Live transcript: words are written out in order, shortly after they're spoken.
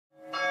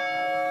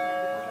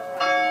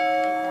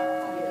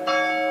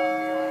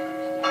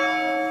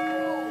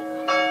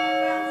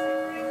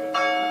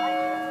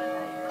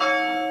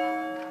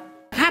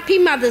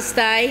happy Mother's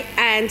Day,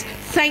 and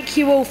thank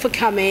you all for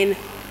coming.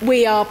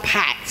 We are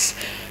packed.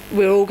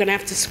 We're all going to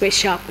have to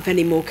swish up if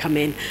any more come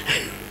in.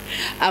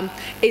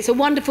 It's a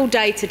wonderful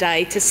day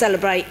today to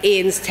celebrate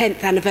Ian's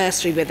 10th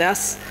anniversary with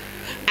us.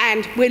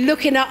 And we're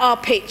looking at our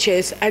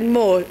pictures, and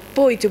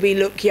boy, do we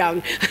look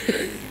young.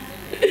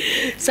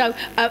 So,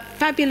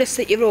 fabulous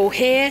that you're all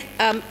here.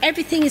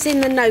 Everything is in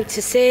the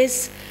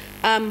notices.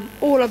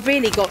 All I've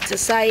really got to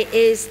say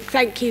is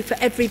thank you for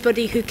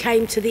everybody who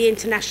came to the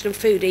International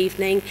Food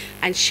Evening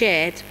and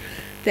shared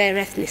their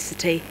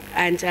ethnicity,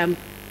 and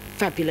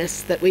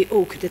fabulous that we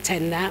all could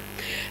attend that.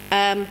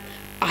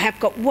 I have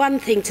got one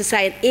thing to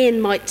say, and Ian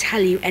might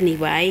tell you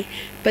anyway,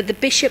 but the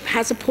Bishop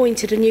has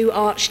appointed a new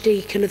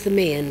Archdeacon of the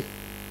Mearn.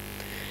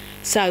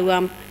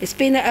 So it's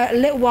been a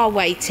little while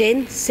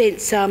waiting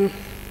since, I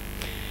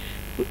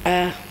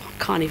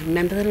can't even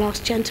remember the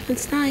last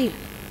gentleman's name.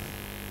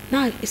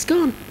 No, it's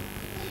gone.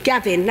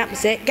 Gavin, that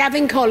was it.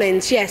 Gavin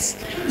Collins, yes.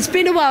 It's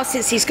been a while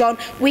since he's gone.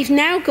 We've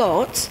now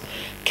got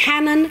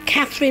Canon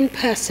Catherine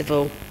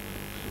Percival.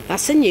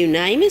 That's a new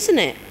name, isn't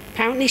it?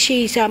 Apparently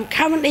she's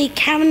currently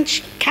Canon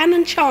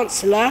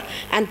Chancellor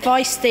and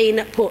Vice Dean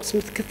at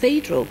Portsmouth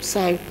Cathedral.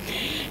 So,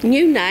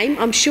 new name.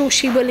 I'm sure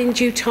she will in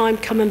due time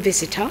come and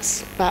visit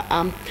us.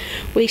 But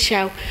we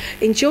shall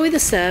enjoy the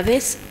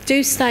service.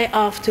 Do stay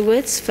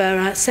afterwards for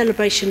a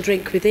celebration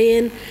drink with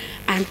Ian.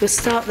 And we'll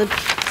start the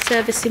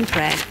service in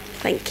prayer.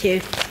 Thank you.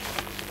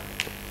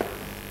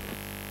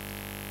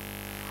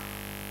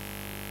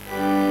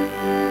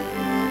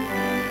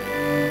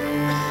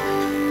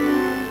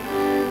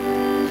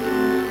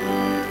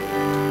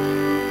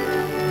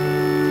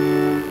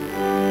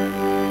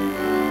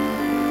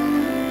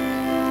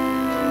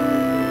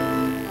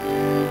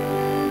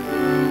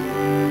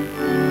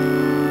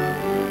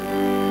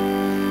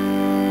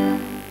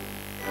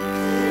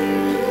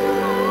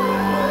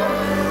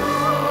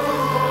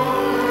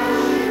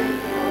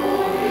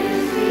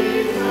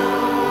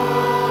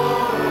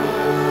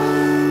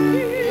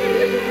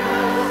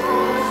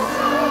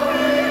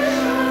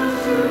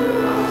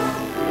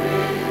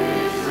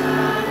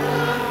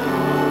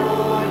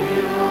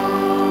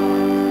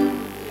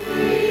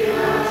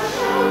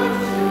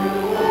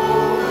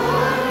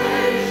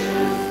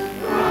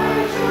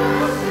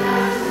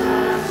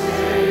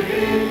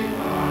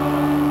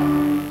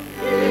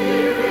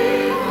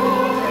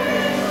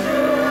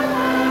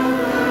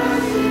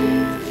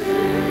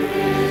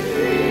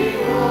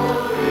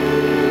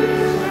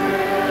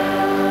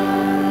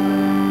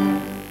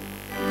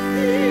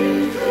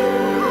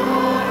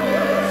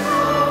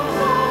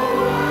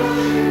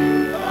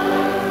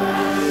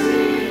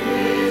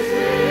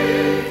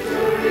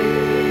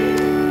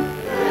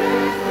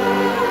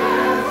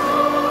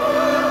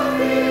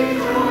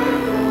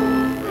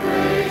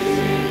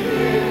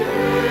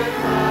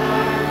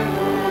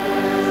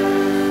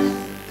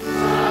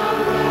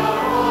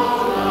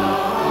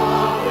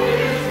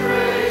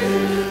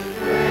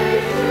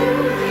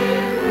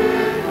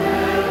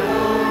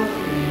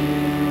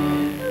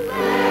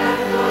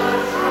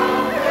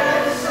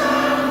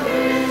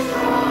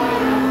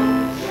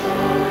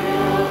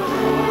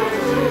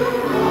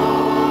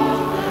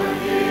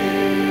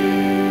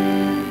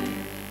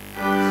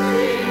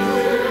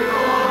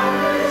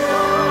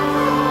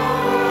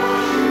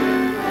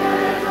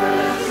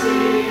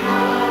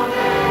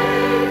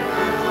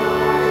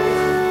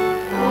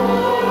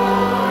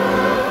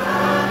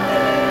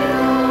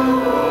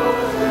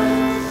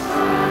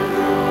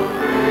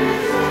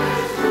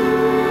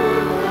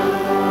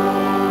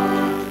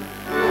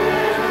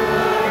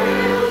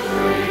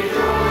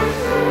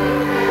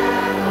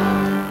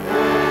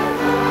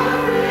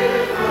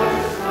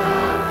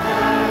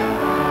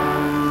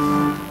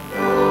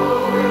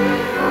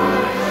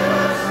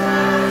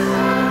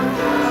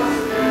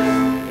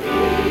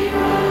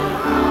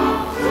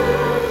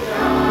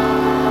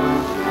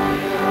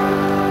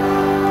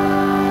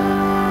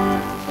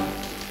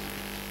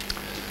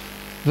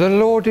 The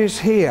Lord is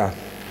here.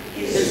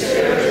 His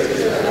Spirit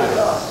is with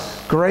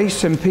us.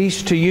 Grace and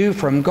peace to you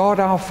from God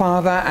our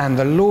Father and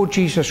the Lord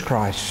Jesus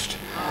Christ.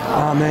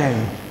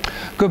 Amen.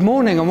 Good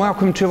morning and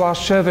welcome to our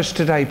service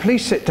today.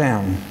 Please sit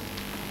down.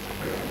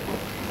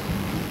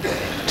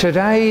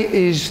 Today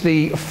is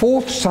the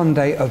fourth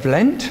Sunday of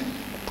Lent.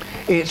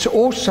 It's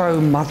also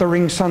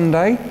Mothering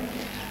Sunday,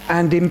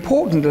 and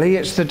importantly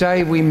it's the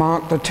day we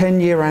mark the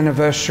 10-year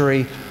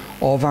anniversary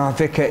of our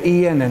Vicar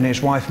Ian and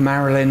his wife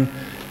Marilyn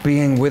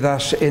being with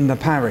us in the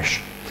parish.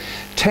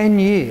 10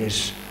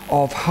 years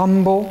of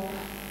humble,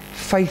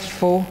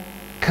 faithful,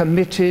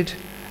 committed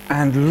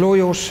and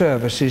loyal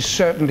service is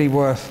certainly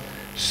worth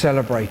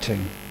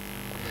celebrating.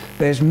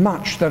 There's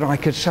much that I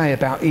could say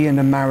about Ian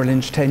and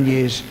Marilyn's 10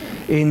 years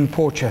in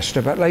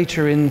Porchester, but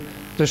later in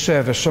the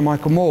service Sir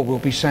Michael Moore will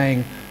be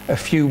saying a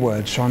few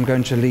words, so I'm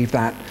going to leave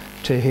that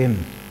to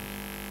him.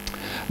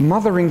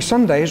 Mothering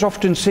Sunday is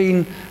often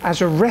seen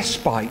as a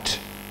respite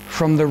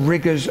from the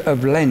rigours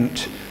of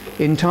Lent.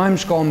 In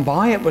times gone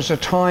by, it was a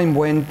time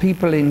when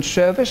people in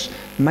service,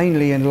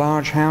 mainly in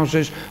large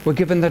houses, were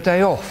given the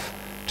day off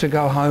to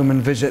go home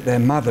and visit their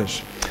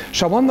mothers.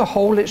 So on the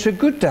whole, it's a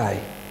good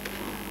day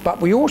But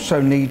we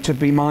also need to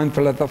be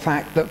mindful of the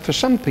fact that for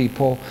some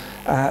people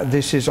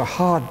this is a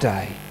hard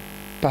day.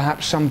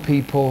 Perhaps some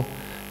people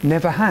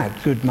never had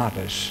good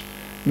mothers.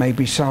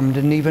 Maybe some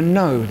didn't even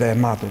know their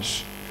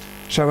mothers.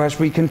 So as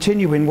we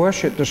continue in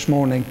worship this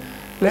morning,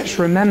 let's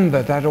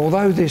remember that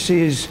although this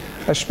is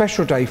a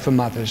special day for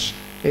mothers,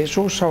 it's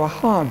also a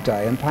hard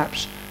day and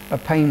perhaps a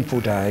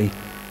painful day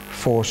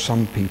for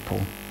some people.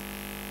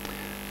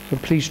 So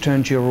please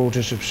turn to your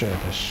orders of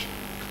service.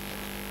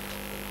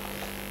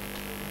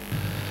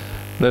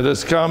 Let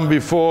us come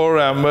before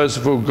our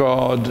merciful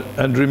God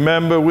and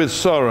remember with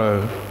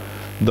sorrow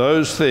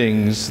those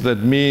things that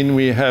mean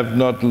we have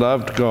not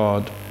loved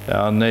God,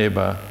 our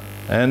neighbour,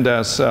 and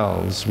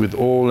ourselves with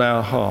all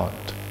our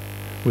heart,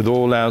 with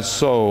all our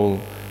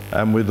soul,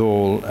 and with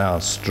all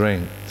our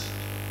strength.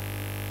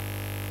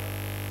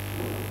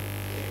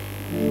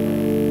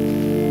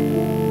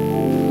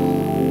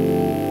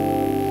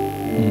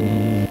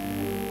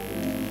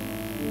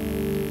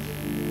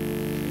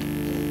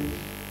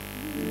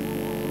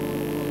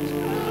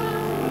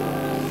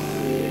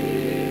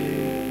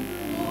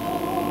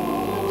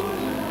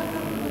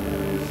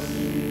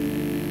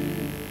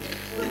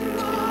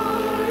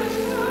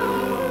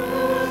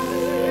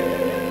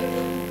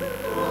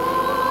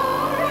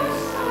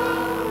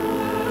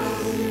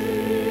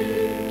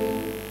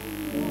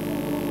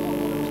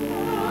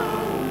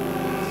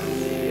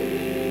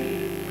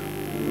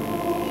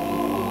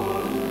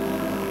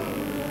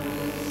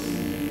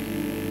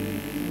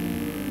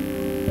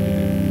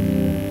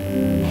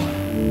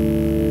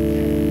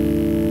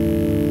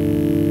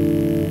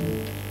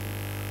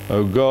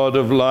 O God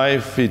of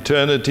life,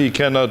 eternity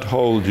cannot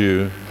hold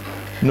you,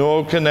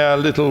 nor can our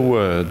little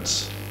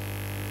words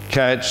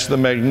catch the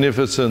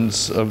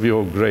magnificence of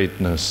your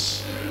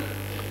greatness.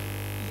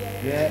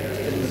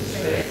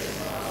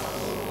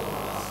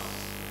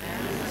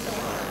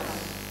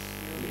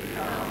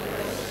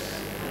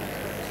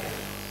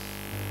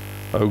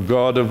 O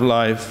God of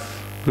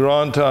life,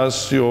 grant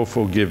us your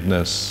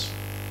forgiveness.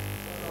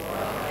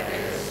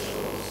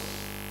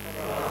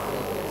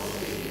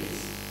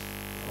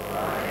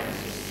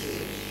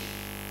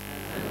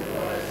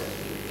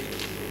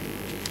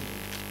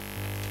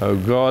 O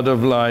God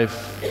of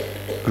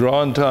life,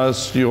 grant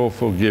us your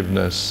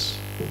forgiveness.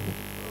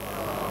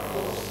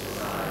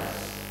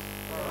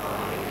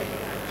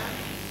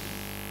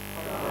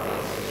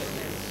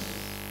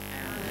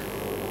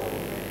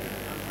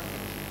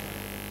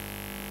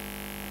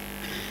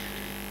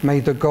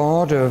 May the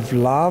God of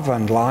love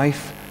and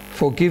life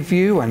forgive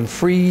you and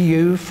free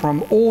you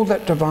from all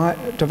that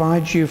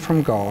divides you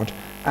from God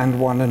and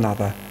one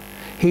another,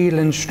 heal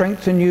and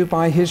strengthen you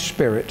by his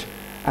Spirit,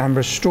 and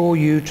restore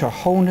you to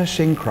wholeness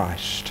in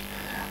Christ.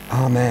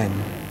 Amen.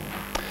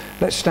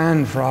 Let's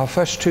stand for our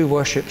first two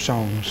worship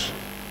songs.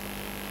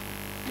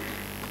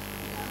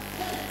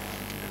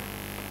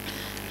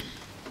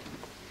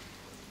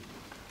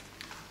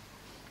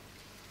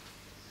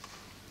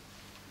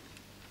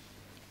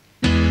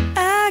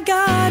 Our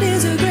God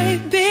is a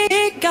great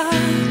big God.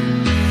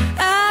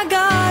 Our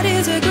God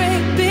is a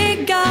great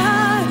big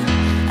God.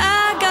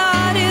 Our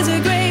God is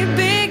a great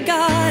big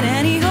God,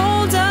 and he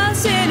holds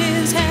us in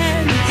his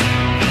hands.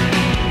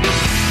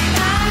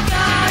 Our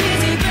God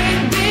is a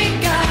great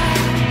big God.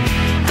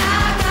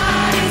 Our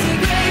God is a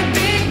great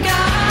big God.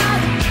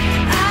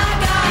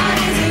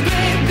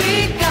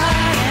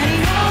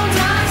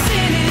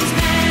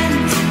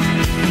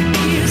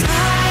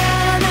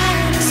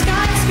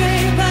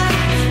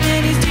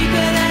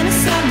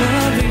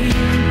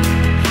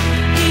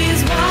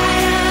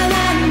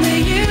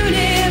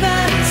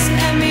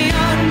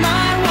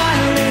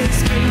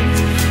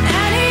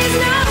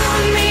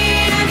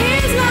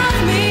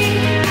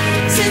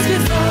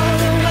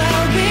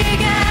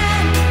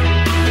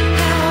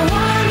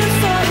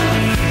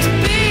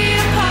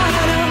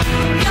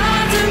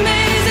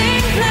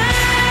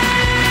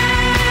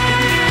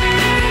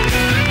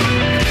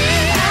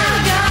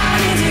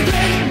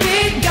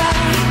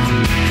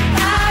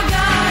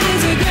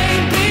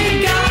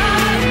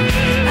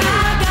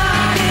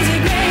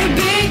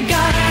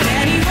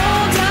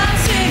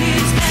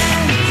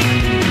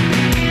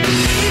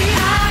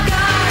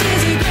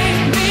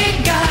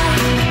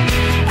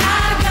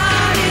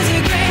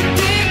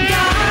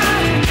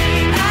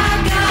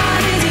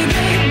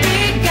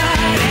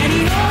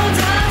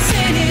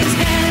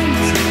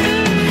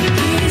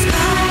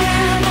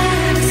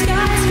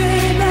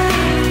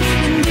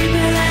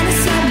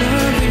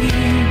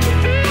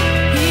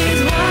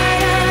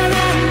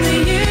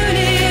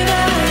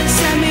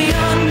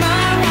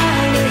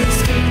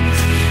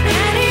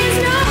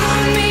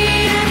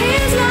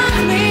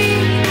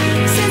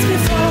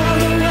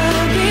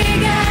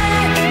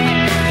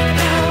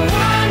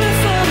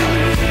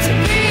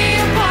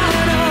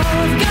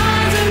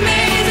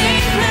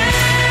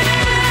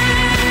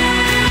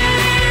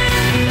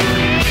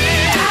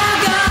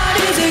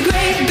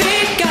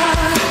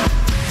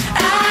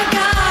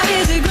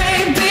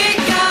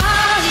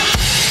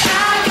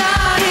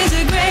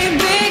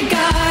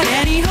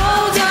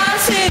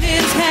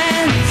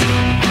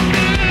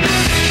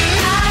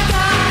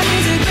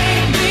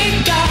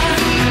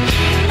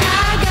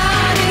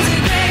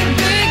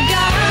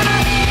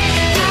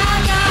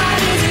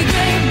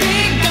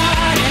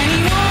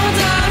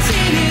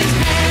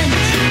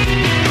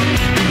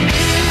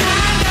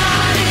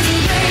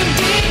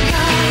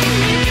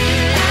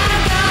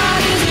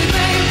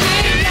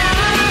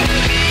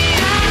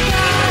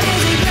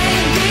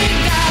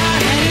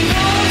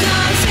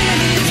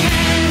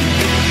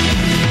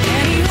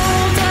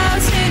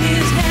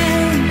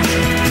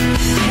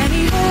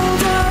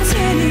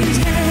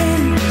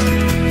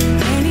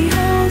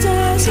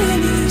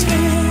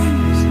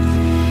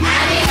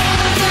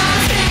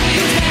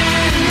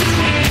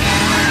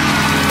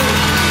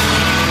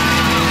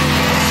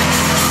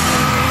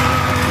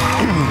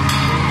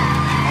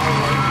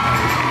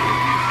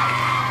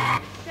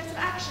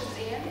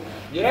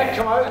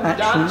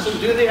 actions. Dance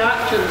and do the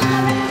actions.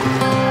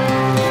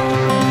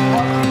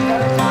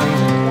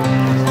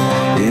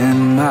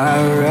 In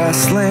my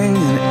wrestling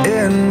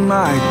and in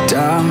my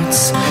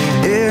doubts,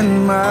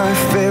 in my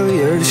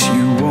failures,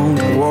 you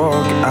won't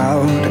walk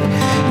out.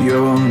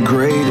 Your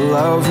great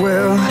love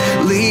will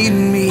lead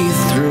me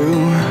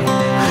through.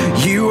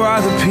 You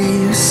are the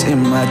peace in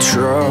my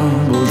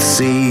troubled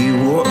sea.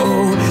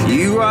 Whoa,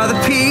 you are the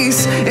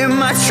peace in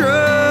my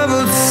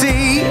troubled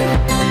sea.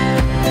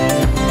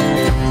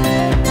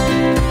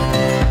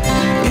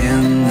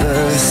 In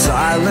the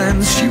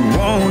silence, you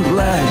won't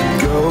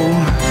let go.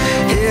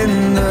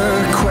 In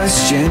the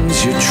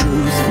questions, your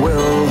truth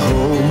will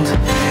hold.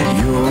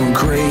 Your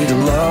great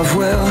love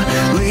will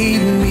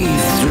lead me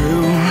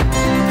through.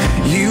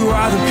 You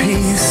are the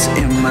peace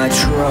in my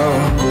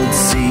troubled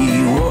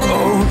sea.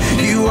 Whoa,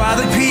 you are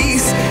the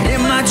peace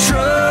in my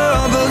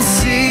troubled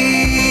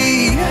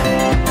sea.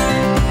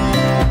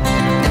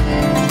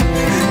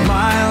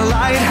 My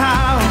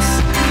lighthouse,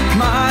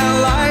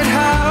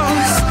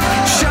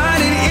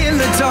 shining in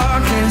the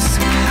darkness,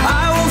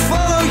 I will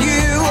follow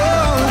you.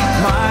 Oh,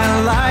 my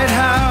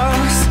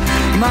lighthouse,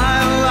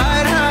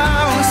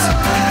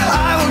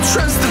 I will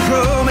trust the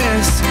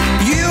promise.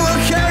 You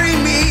will carry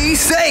me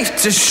safe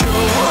to shore.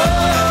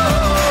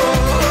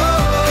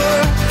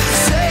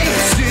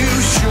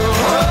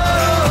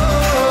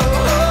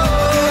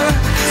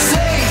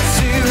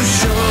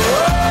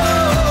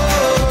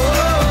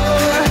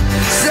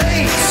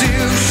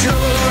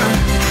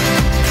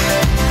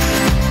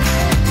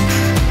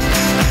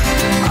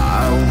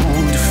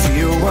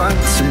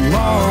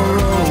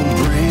 Tomorrow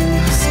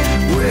brings.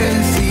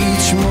 With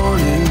each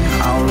morning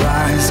I'll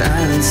rise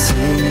and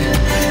sing.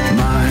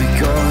 My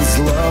God's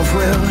love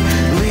will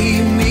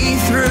lead me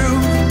through.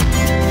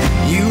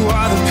 You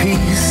are the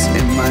peace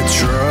in my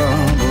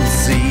troubled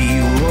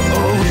sea.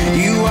 Whoa,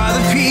 you are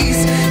the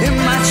peace in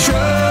my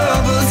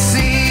troubled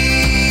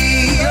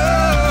sea.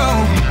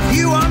 Oh,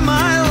 you are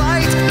my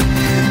light,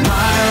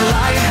 my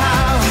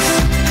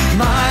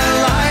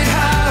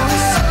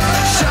lighthouse,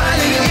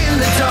 shining in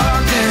the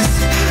darkness.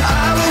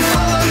 I will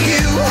follow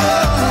you. Oh,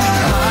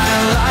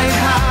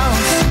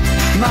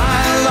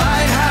 my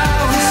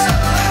lighthouse,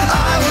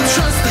 I will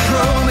trust the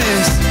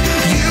promise.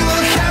 You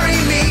will carry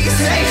me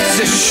safe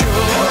to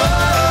shore.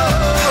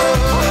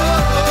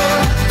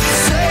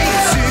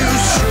 Safe to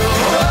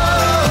shore.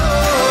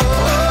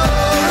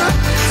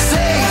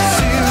 Safe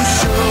to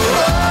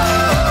shore.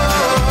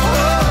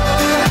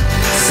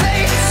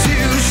 Safe to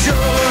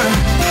shore.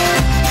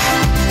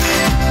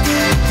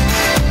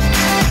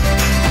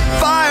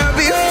 Fire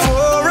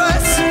before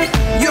us,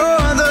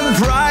 you're the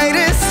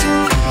brightest.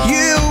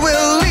 You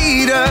will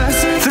lead us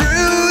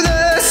through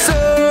the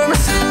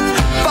storms.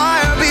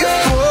 Fire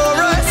before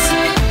us,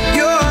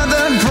 you're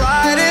the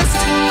brightest.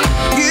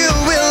 You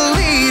will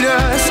lead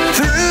us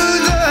through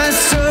the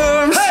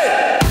storms.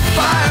 Hey!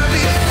 Fire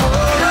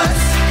before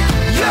us,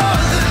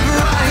 you're the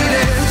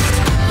brightest.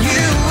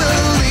 You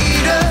will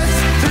lead us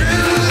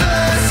through the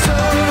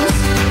storms.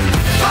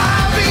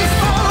 Fire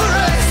before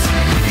us,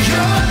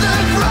 you're the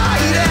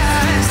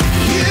brightest.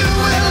 You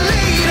will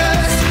lead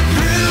us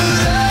through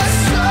the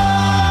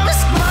storms.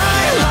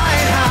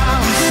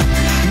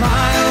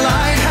 My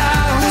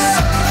lighthouse,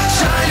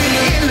 shining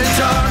in the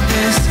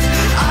darkness,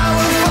 I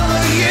will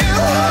follow you.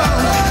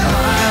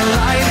 My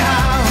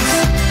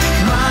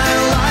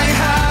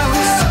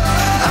lighthouse,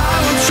 I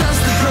will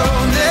trust the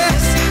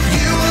promise.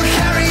 You will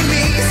carry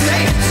me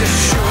safe to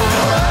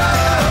shore.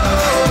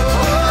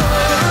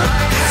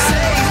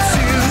 Safe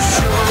to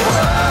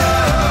shore.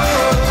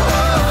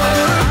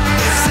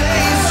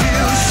 Safe to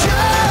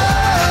shore.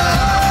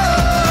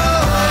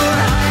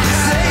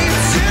 Safe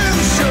to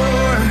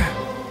shore.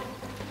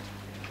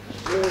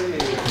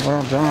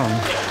 Well done.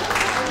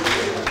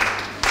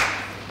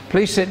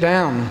 Please sit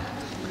down,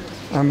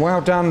 and well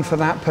done for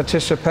that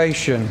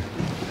participation.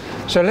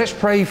 So let's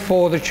pray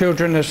for the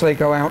children as they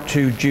go out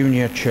to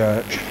junior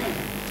church.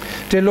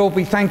 Dear Lord,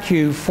 we thank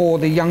you for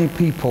the young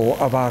people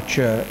of our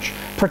church.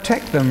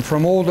 Protect them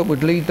from all that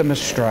would lead them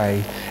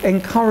astray.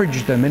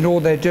 Encourage them in all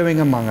they're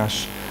doing among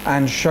us,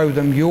 and show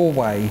them your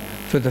way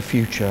for the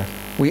future.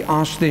 We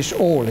ask this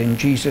all in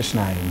Jesus'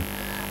 name.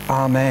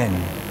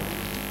 Amen.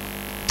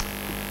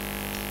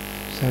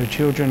 So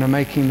children are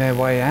making their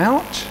way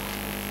out.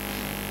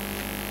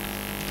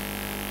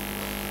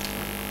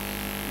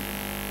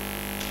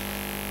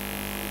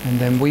 And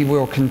then we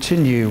will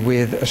continue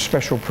with a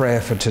special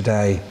prayer for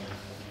today.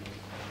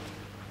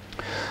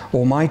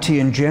 Almighty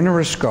and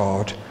generous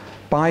God,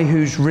 by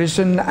whose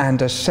risen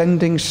and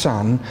ascending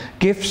Son,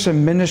 gifts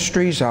and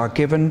ministries are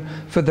given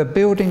for the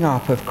building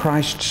up of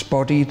Christ's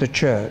body, the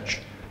church,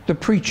 the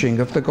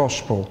preaching of the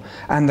gospel,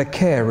 and the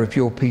care of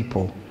your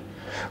people.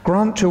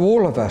 Grant to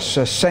all of us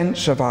a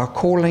sense of our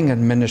calling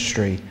and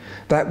ministry,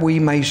 that we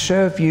may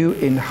serve you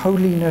in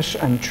holiness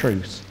and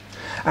truth,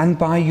 and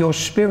by your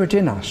Spirit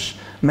in us,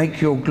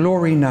 make your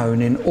glory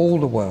known in all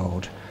the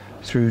world,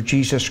 through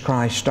Jesus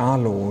Christ our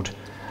Lord.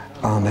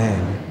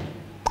 Amen.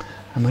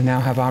 And we now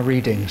have our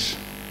readings.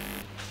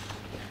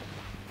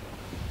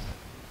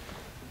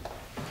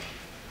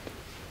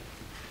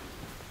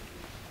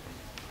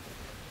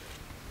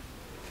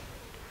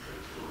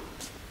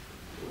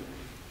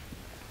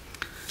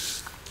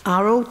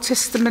 Our Old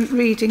Testament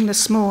reading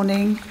this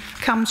morning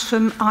comes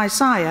from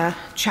Isaiah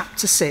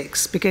chapter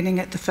 6, beginning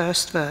at the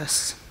first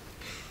verse.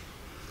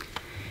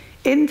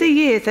 In the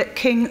year that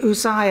King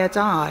Uzziah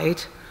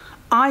died,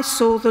 I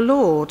saw the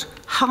Lord,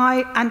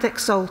 high and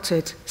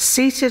exalted,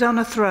 seated on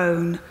a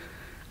throne,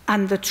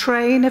 and the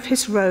train of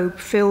his robe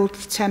filled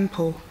the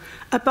temple.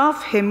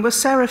 Above him were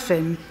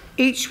seraphim,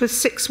 each with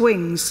 6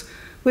 wings.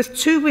 With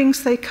 2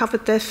 wings they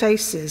covered their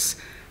faces,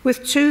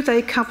 with 2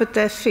 they covered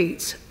their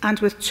feet, and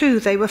with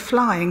 2 they were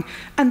flying,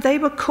 and they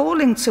were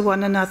calling to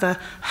one another,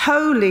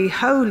 Holy,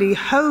 holy,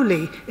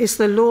 holy is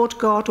the Lord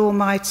God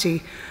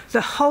Almighty.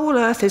 The whole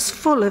earth is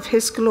full of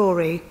his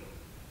glory.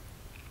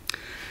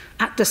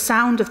 At the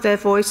sound of their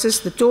voices,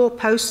 the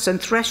doorposts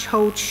and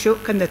thresholds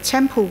shook, and the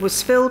temple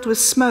was filled with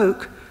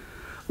smoke.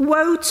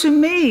 Woe to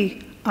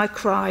me, I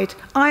cried.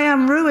 I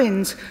am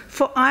ruined,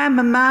 for I am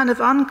a man of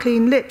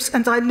unclean lips,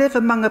 and I live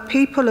among a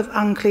people of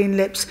unclean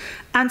lips,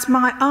 and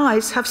my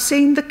eyes have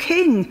seen the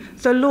King,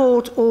 the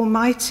Lord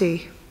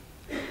Almighty.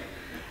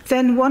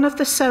 Then one of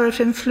the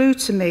seraphim flew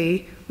to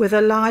me with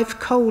a live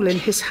coal in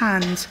his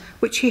hand,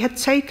 which he had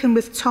taken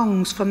with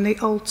tongs from the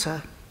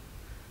altar.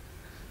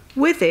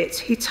 With it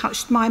he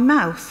touched my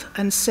mouth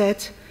and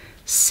said,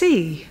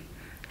 See,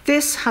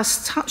 this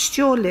has touched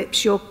your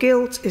lips, your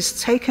guilt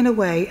is taken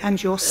away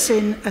and your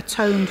sin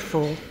atoned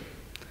for.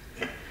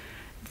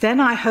 Then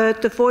I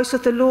heard the voice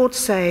of the Lord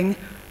saying,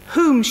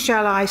 Whom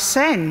shall I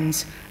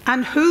send,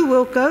 and who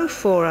will go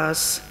for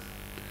us?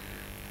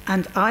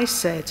 And I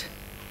said,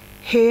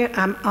 Here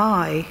am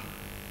I,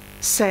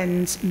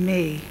 send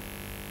me.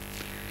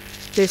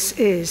 This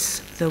is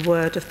the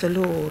word of the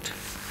Lord.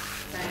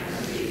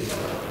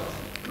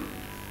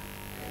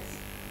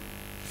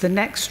 The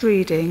next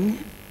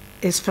reading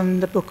is from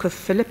the book of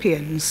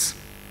Philippians,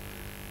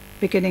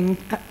 beginning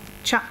at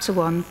chapter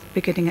 1,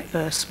 beginning at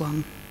verse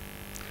 1.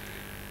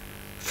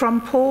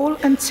 From Paul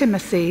and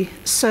Timothy,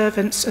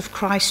 servants of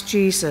Christ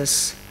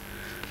Jesus,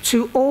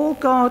 to all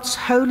God's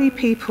holy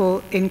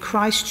people in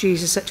Christ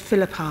Jesus at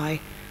Philippi,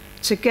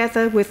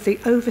 together with the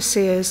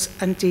overseers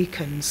and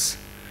deacons,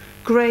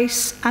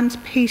 grace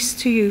and peace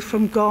to you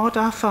from God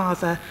our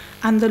Father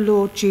and the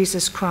Lord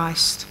Jesus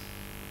Christ.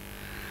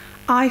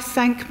 I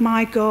thank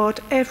my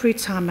God every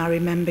time I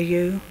remember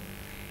you.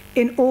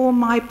 In all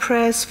my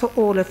prayers for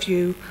all of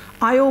you,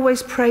 I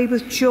always pray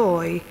with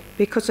joy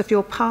because of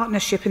your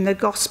partnership in the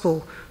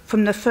gospel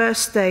from the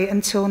first day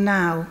until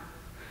now.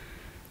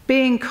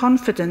 Being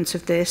confident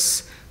of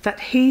this, that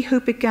he who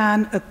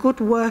began a good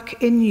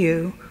work in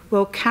you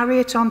will carry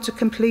it on to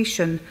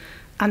completion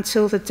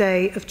until the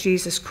day of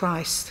Jesus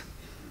Christ.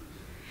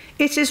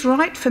 It is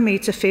right for me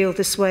to feel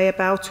this way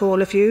about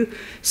all of you,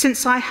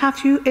 since I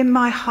have you in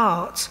my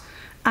heart,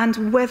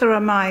 and whether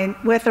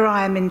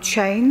I am in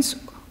chains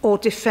or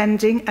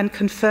defending and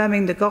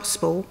confirming the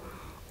gospel,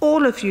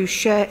 all of you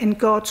share in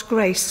God's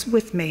grace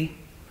with me.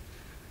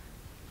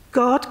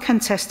 God can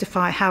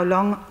testify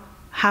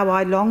how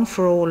I long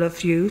for all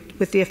of you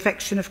with the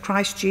affection of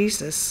Christ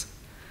Jesus.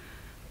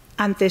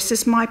 And this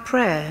is my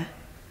prayer,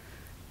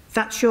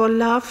 that your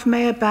love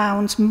may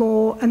abound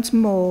more and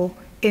more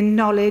in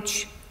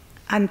knowledge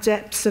and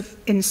depth of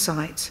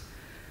insight,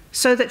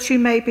 so that you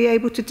may be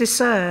able to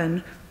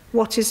discern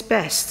what is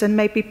best and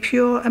may be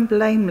pure and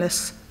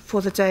blameless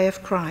for the day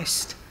of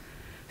Christ,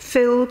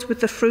 filled with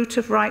the fruit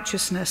of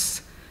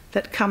righteousness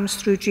that comes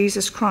through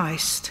Jesus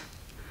Christ,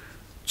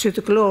 to the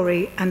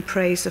glory and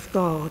praise of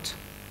God.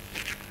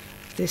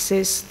 This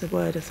is the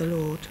word of the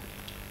Lord.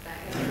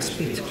 Thanks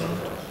be to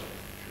God.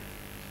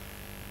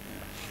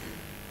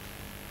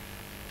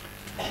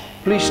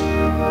 Please.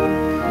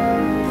 Awesome.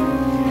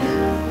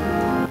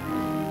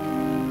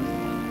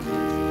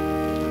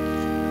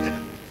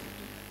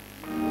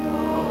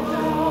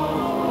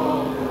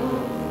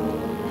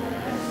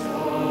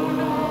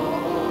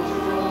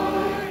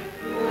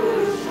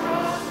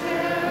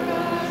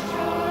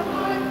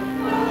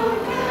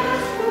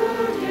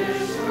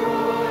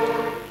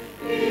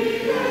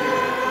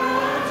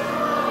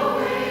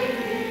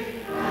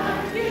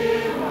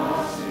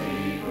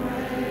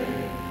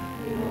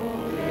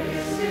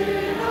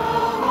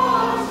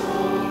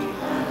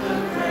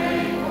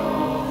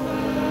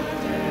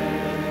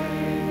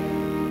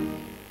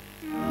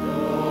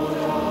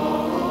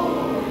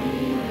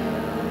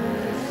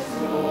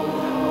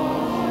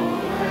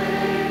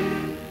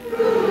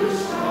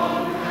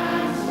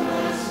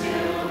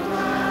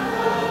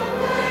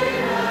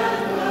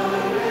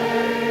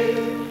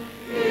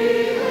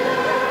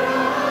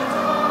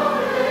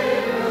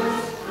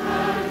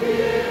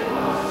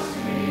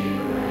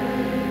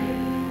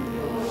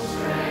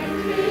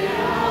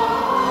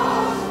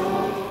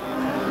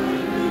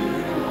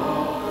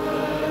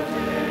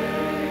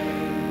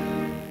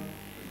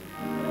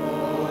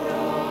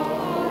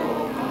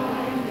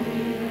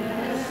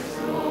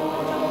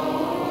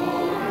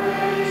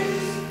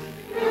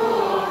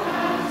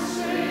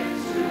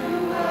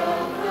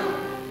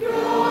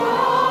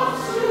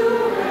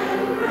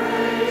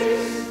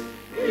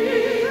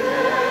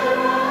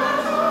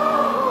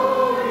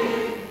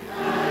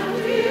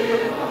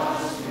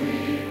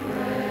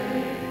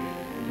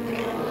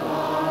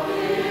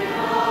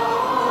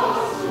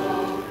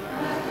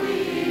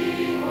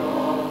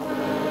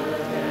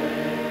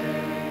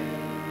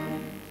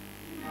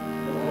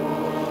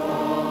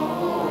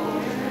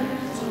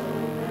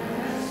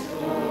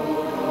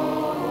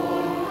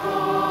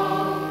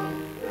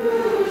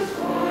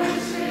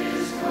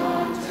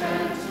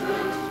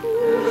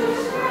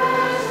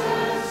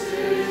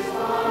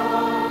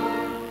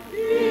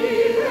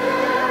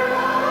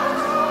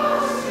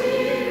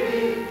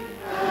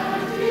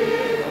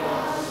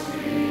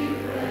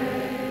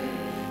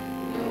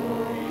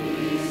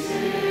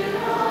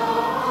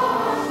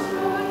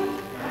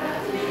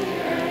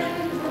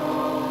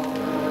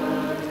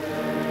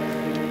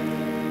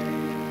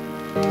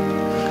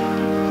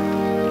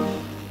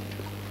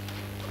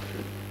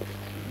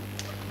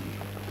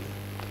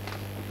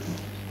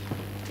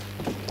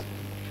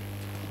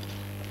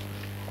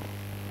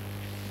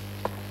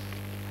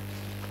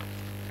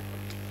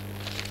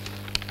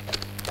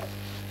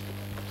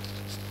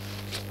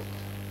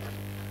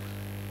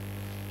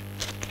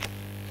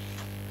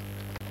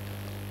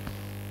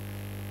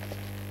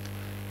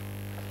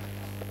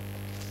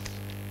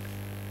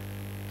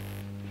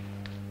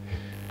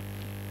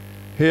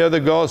 Hear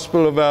the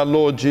gospel of our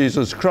Lord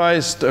Jesus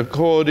Christ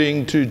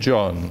according to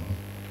John.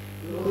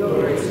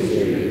 Glory to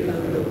you, O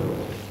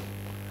Lord.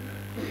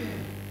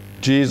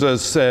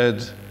 Jesus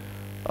said,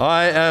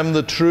 I am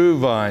the true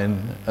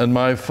vine, and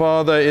my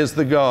Father is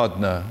the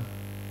gardener.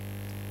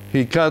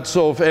 He cuts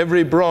off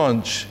every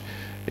branch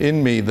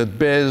in me that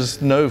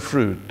bears no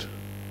fruit,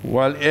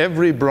 while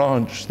every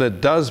branch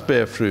that does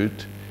bear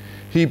fruit,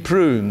 he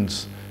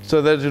prunes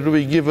so that it will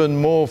be given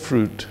more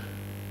fruit.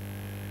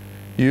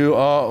 You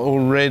are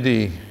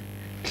already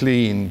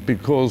clean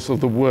because of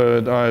the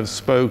word I have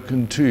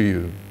spoken to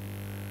you.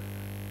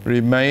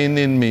 Remain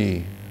in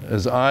me,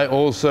 as I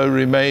also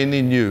remain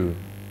in you.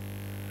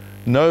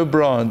 No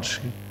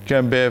branch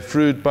can bear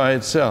fruit by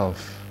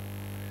itself.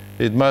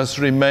 It must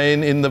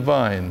remain in the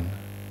vine.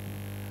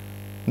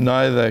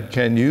 Neither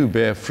can you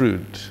bear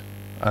fruit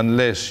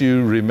unless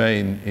you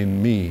remain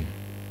in me.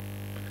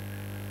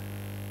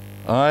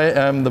 I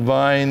am the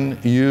vine,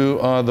 you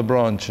are the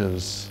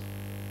branches.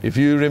 If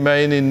you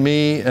remain in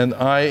me and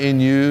I in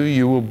you,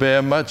 you will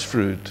bear much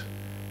fruit.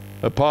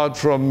 Apart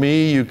from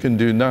me, you can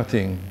do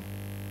nothing.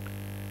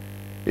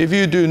 If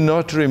you do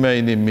not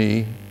remain in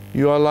me,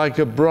 you are like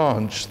a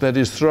branch that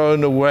is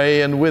thrown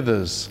away and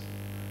withers.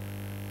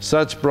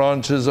 Such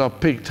branches are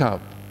picked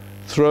up,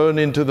 thrown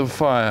into the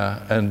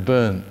fire, and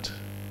burnt.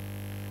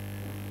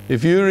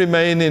 If you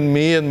remain in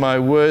me and my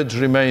words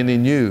remain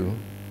in you,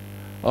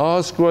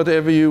 ask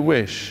whatever you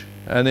wish,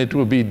 and it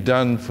will be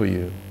done for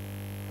you.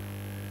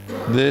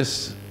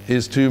 This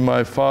is to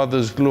my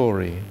Father's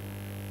glory,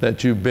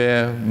 that you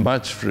bear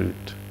much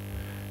fruit,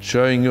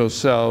 showing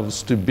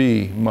yourselves to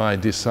be my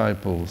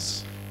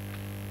disciples.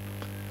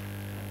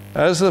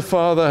 As the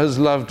Father has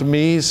loved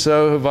me,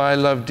 so have I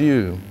loved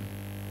you.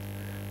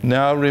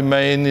 Now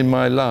remain in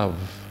my love.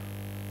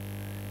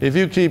 If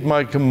you keep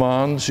my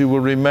commands, you will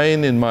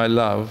remain in my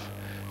love,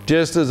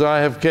 just as I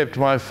have kept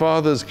my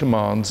Father's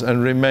commands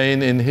and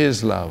remain in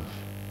his love.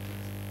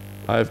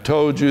 I have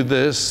told you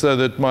this so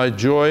that my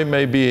joy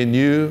may be in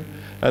you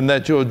and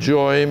that your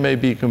joy may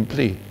be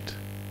complete.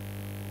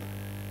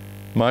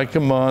 My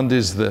command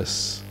is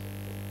this: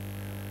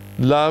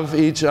 love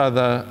each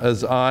other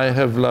as I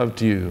have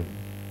loved you.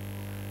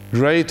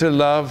 Greater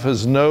love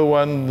has no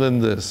one than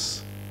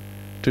this,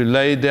 to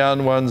lay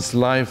down one's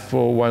life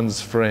for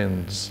one's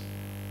friends.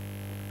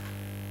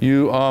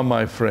 You are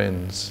my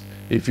friends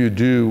if you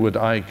do what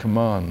I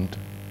command.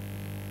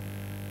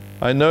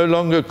 I no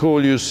longer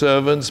call you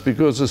servants,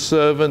 because a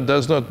servant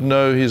does not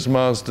know his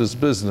master's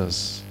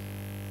business.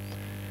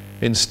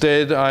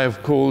 Instead, I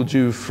have called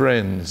you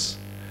friends,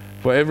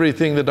 for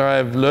everything that I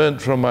have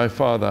learned from my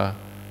Father,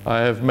 I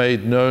have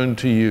made known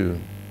to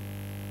you.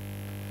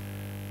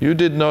 You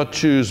did not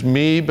choose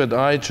me, but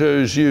I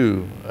chose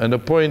you and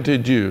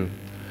appointed you,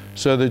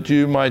 so that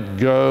you might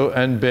go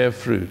and bear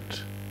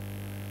fruit,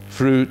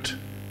 fruit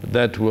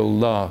that will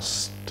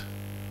last.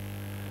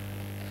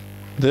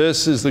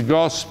 This is the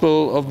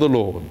gospel of the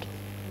Lord.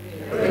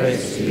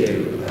 Praise to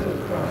you,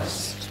 O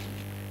Christ.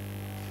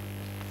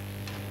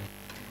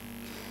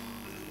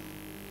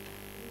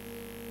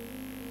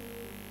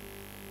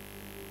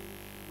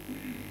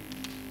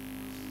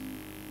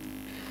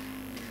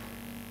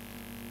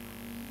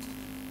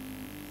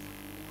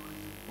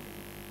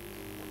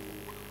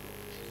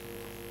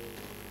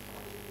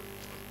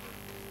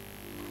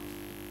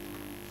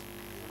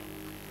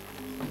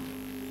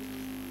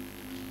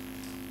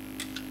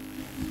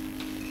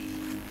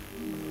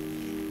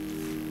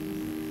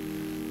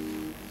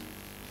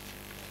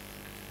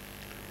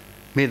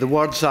 May the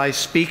words I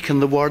speak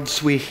and the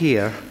words we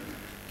hear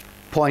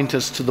point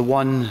us to the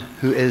one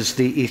who is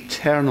the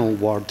eternal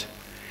Word,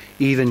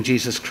 even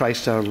Jesus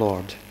Christ our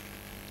Lord.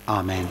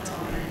 Amen.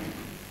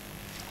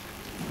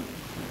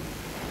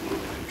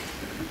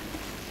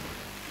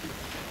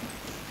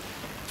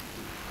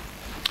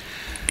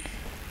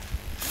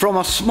 From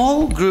a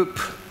small group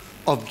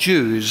of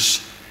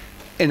Jews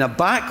in a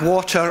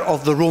backwater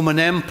of the Roman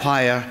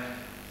Empire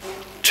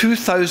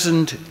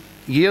 2,000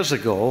 years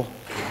ago,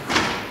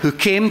 who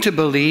came to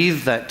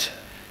believe that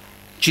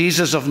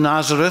Jesus of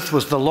Nazareth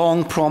was the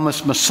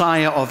long-promised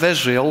Messiah of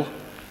Israel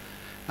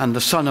and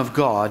the Son of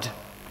God,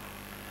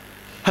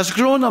 has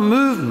grown a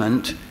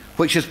movement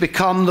which has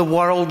become the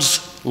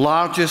world's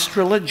largest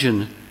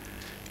religion,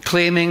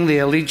 claiming the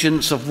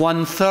allegiance of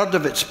 1/3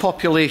 of its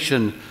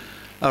population,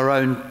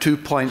 around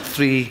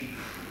 2.3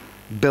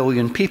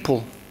 billion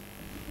people.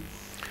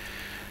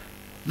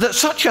 That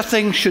such a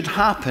thing should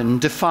happen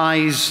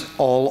defies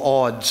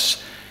all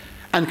odds,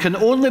 and can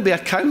only be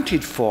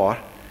accounted for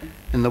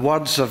in the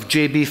words of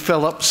J.B.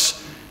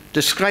 Phillips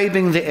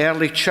describing the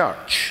early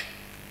church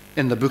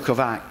in the book of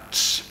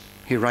Acts.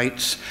 He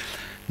writes,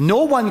 "No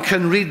one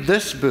can read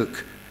this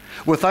book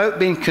without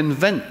being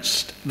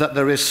convinced that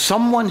there is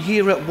someone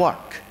here at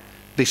work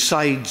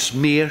besides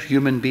mere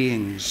human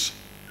beings.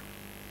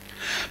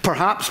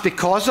 Perhaps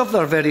because of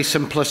their very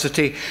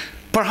simplicity,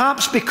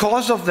 perhaps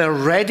because of their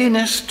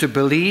readiness to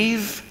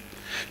believe,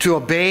 to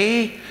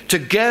obey, to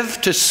give,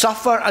 to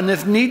suffer, and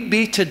if need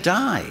be, to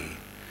die,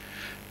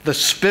 the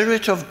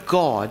Spirit of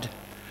God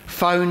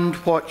found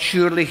what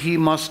surely he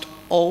must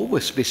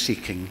always be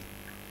seeking.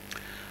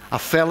 A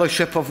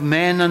fellowship of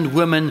men and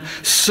women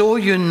so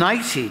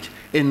united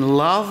in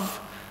love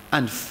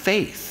and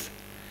faith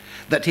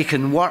that he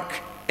can work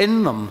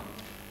in them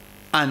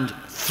and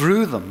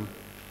through them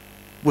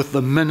with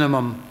the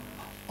minimum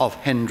of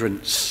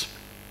hindrance.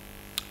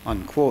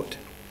 Unquote.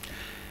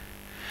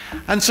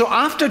 And so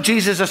after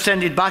Jesus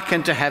ascended back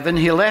into heaven,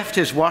 he left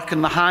his work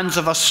in the hands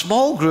of a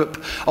small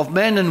group of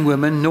men and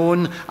women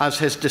known as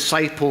his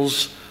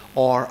disciples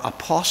or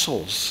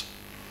apostles.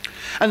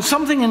 And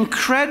something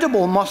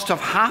incredible must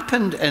have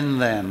happened in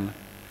them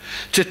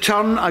to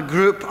turn a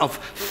group of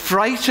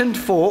frightened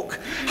folk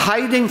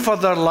hiding for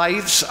their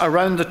lives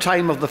around the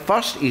time of the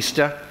first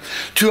Easter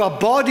to a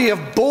body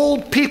of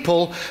bold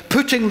people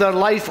putting their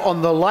life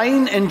on the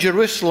line in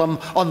Jerusalem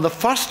on the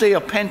first day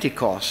of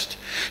Pentecost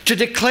to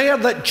declare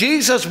that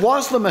Jesus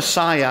was the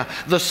Messiah,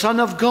 the Son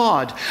of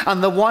God,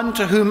 and the one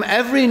to whom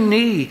every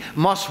knee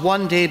must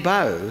one day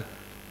bow,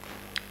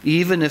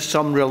 even if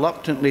some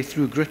reluctantly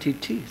through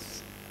gritted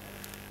teeth,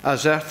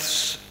 as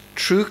earth's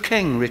true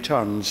King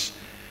returns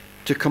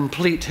to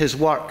complete his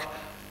work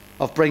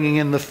of bringing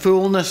in the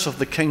fullness of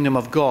the kingdom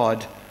of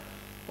God,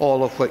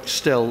 all of which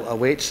still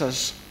awaits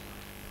us.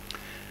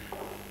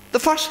 The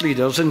first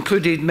leaders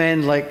included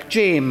men like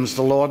James,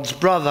 the Lord's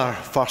brother,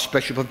 first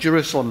Bishop of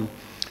Jerusalem.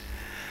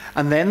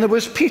 And then there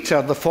was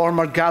Peter, the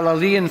former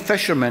Galilean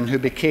fisherman who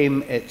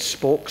became its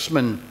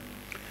spokesman.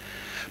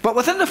 But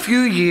within a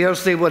few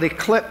years they were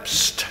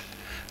eclipsed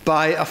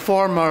by a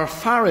former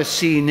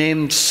Pharisee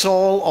named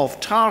Saul of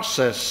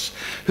Tarsus,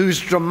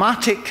 whose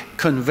dramatic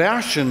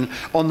conversion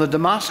on the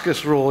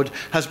Damascus road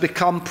has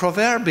become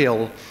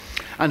proverbial,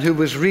 and who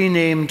was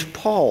renamed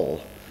Paul,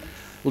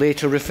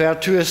 later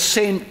referred to as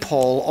Saint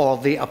Paul or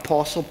the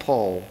Apostle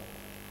Paul.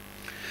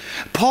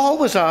 Paul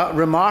was a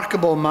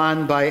remarkable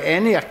man by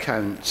any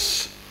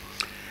accounts,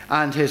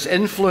 and his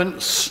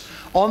influence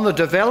on the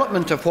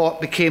development of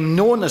what became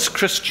known as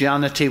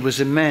Christianity was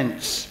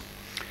immense.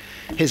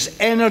 His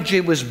energy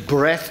was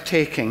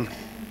breathtaking.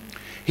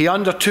 He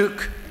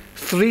undertook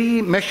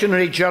 3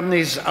 missionary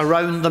journeys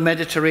around the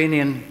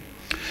Mediterranean,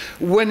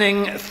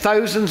 winning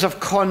thousands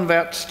of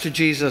converts to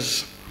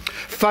Jesus,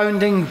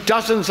 founding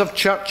dozens of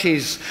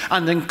churches,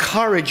 and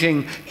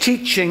encouraging,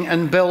 teaching,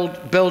 and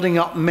building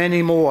up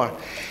many more.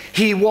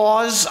 He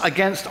was,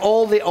 against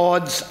all the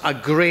odds, a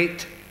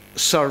great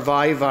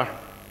survivor.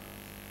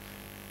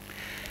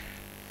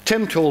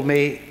 Tim told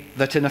me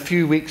that in a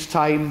few weeks'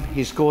 time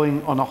he's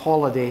going on a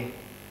holiday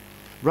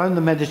round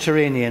the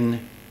Mediterranean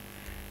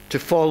to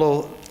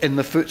follow in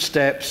the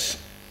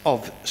footsteps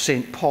of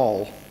St.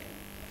 Paul.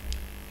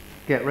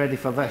 Get ready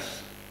for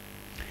this.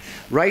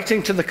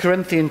 Writing to the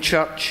Corinthian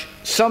church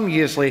some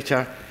years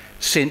later,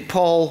 St.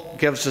 Paul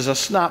gives us a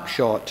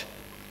snapshot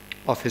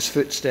of his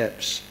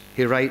footsteps.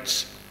 He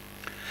writes,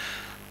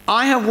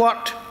 "I have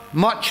worked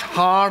much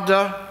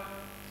harder.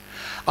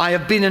 I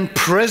have been in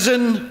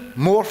prison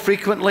more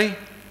frequently,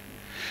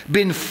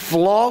 been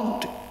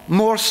flogged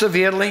more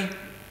severely,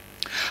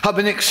 have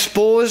been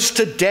exposed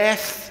to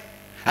death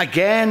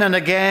again and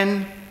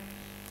again.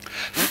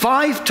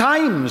 5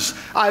 times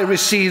I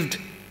received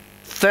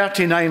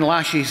 39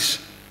 lashes.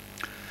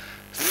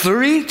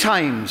 3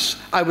 times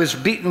I was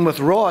beaten with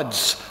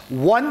rods.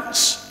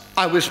 Once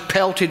I was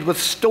pelted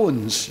with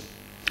stones.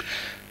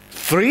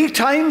 3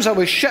 times I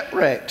was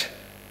shipwrecked.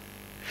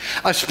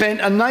 I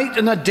spent a night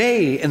and a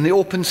day in the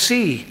open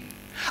sea.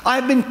 I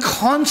have been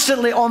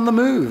constantly on the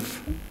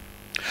move.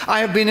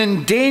 I have been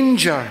in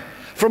danger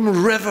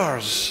from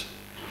rivers,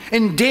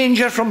 in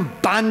danger from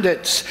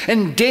bandits,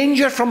 in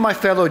danger from my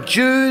fellow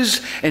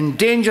Jews, in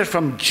danger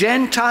from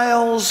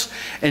Gentiles,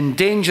 in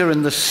danger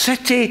in the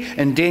city,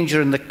 in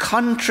danger in the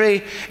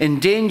country, in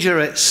danger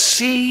at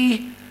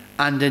sea,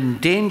 and in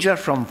danger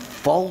from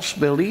false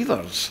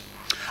believers.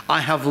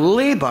 I have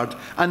labored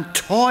and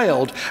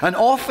toiled and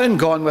often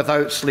gone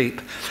without sleep.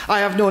 I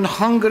have known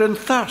hunger and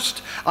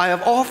thirst. I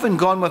have often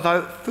gone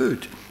without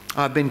food.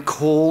 I have been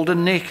cold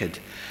and naked.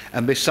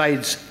 And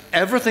besides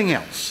everything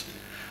else,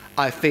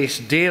 I face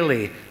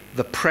daily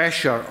the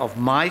pressure of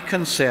my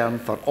concern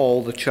for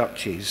all the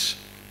churches."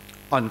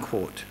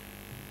 Unquote.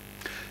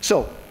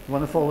 So, you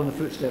want to follow in the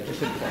footsteps of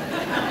St.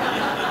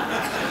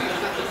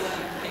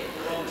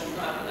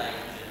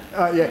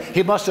 Paul? Yeah,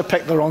 he must have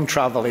picked the wrong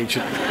travel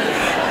agent.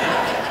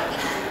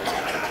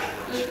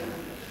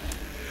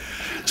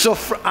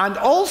 And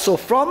also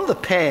from the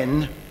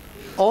pen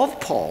of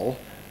Paul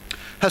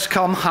has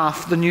come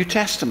half the New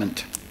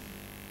Testament,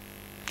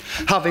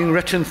 having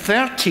written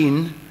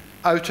 13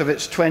 out of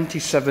its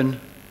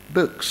 27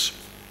 books.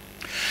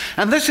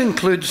 And this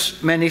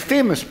includes many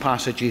famous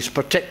passages,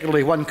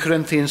 particularly 1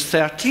 Corinthians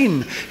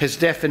 13, his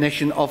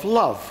definition of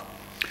love,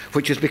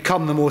 which has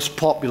become the most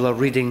popular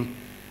reading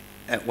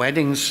at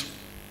weddings.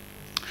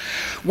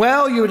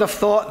 Well, you would have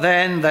thought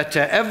then that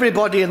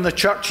everybody in the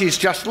churches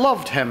just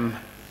loved him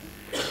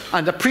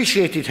and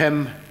appreciated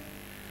him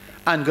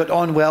and got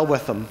on well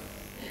with him.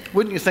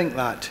 Wouldn't you think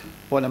that?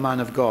 What a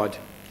man of God.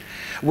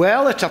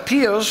 Well, it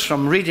appears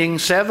from reading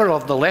several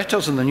of the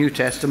letters in the New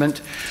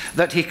Testament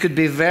that he could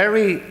be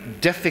very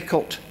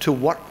difficult to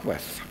work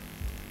with,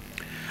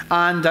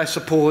 and I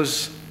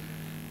suppose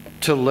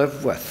to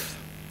live with.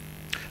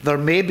 There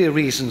may be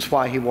reasons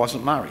why he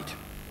wasn't married.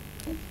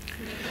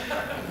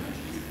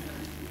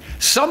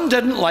 Some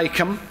didn't like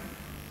him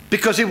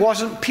because he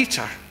wasn't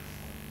Peter,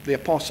 the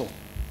apostle.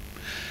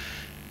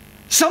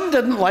 Some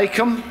didn't like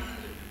him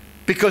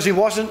because he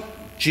wasn't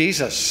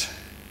Jesus.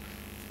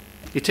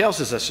 He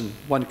tells us this in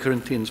 1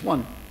 Corinthians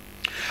 1.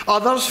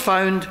 Others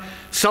found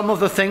some of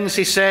the things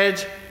he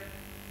said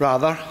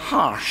rather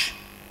harsh.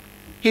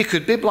 He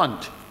could be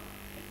blunt.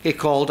 He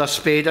called a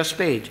spade a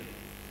spade.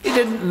 He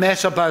didn't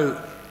mess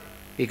about.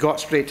 He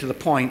got straight to the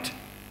point.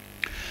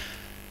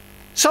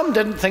 Some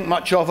didn't think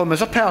much of him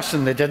as a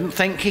person. They didn't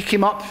think he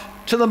came up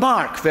to the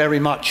mark very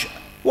much.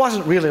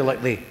 Wasn't really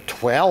like the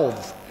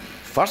 12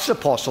 first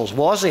apostles,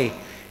 was he?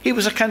 He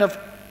was a kind of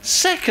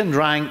second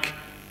rank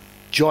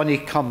Johnny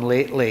come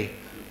lately.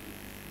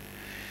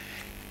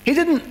 He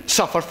didn't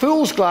suffer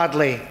fools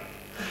gladly,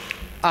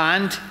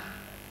 and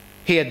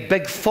he had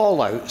big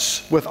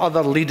fallouts with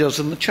other leaders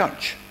in the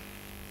church,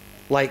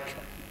 like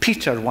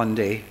Peter one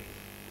day,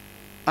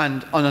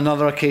 and on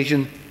another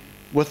occasion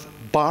with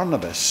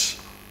Barnabas.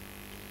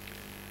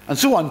 And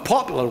so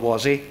unpopular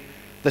was he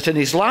that in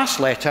his last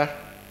letter,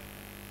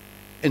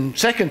 in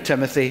 2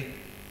 Timothy,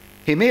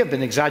 he may have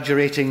been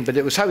exaggerating, but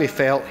it was how he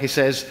felt. He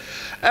says,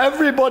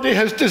 "Everybody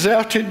has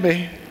deserted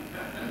me.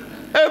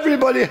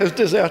 Everybody has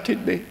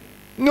deserted me.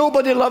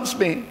 Nobody loves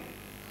me.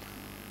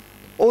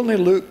 Only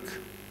Luke.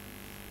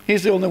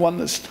 He's the only one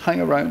that's hung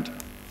around."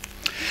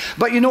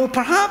 But you know,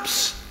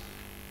 perhaps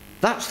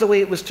that's the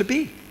way it was to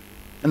be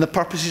in the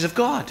purposes of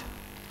God.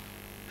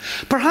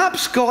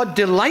 Perhaps God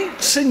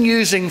delights in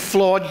using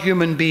flawed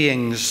human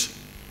beings,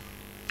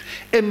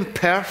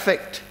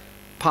 imperfect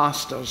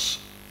pastors,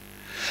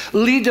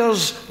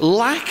 leaders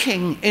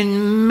lacking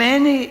in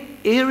many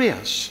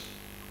areas,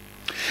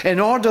 in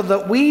order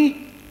that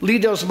we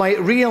leaders might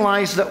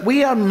realize that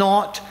we are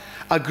not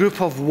a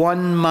group of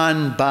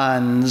one-man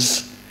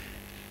bands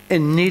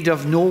in need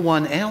of no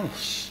one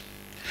else,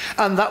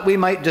 and that we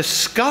might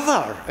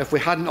discover, if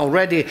we hadn't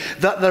already,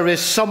 that there is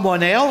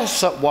someone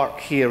else at work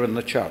here in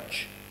the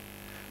church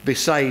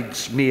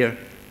besides mere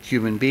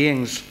human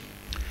beings.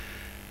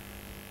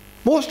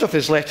 Most of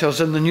his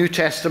letters in the New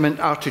Testament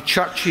are to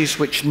churches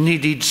which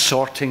needed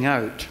sorting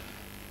out.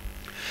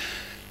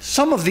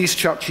 Some of these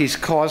churches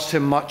caused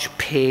him much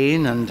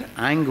pain and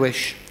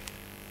anguish.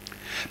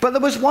 But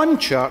there was one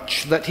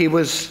church that he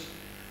was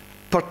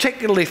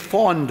particularly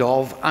fond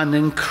of and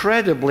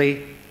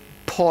incredibly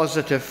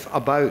positive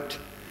about.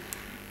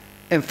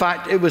 In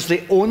fact, it was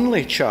the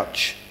only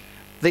church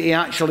that he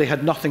actually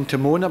had nothing to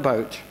moan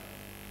about.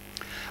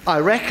 I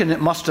reckon it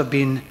must have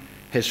been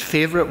his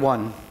favourite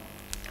one.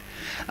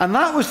 And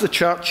that was the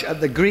church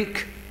at the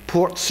Greek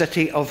port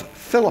city of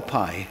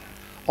Philippi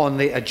on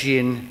the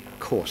Aegean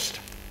coast.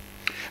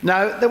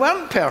 Now, they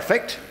weren't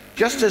perfect.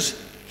 Just as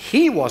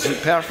he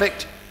wasn't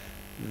perfect,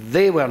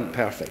 they weren't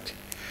perfect.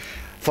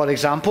 For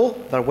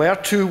example, there were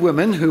two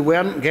women who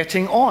weren't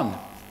getting on.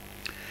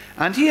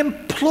 And he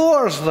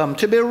implores them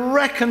to be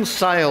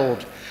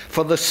reconciled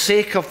for the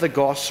sake of the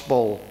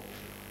gospel.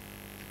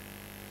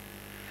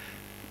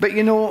 But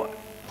you know,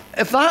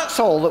 if that's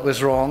all that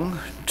was wrong,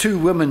 two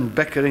women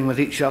bickering with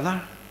each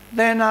other,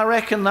 then I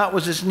reckon that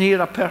was as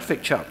near a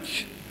perfect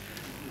church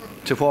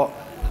to what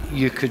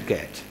you could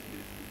get.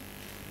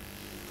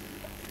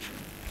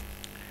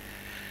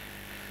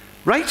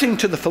 Writing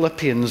to the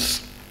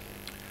Philippians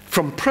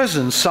from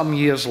prison some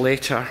years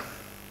later,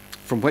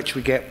 from which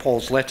we get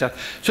Paul's letter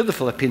to the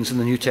Philippians in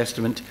the New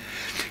Testament,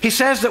 he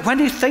says that when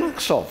he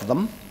thinks of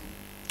them,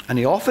 and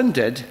he often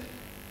did,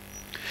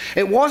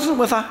 it wasn't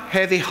with a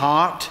heavy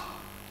heart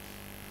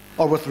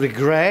or with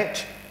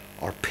regret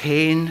or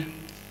pain,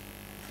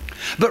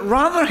 but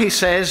rather, he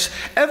says,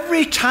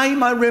 every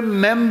time I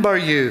remember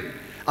you,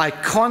 I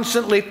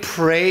constantly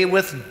pray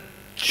with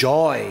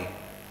joy.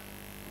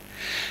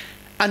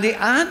 And he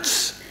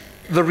adds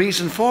the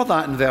reason for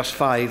that in verse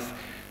 5,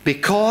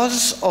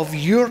 because of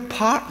your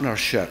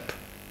partnership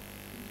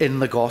in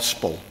the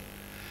gospel.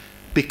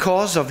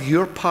 Because of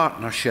your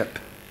partnership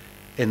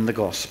in the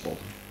gospel.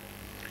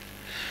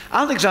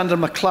 Alexander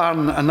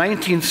MacLaren, a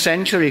 19th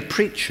century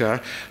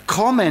preacher,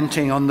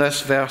 commenting on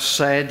this verse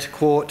said,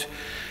 quote,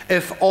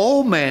 "If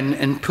all men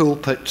in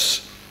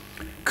pulpits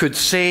could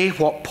say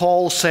what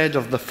Paul said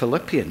of the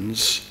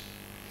Philippians,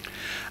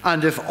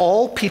 and if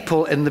all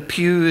people in the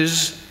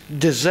pews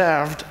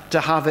deserved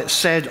to have it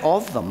said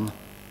of them,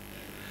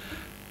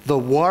 the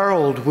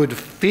world would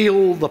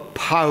feel the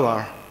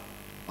power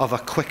of a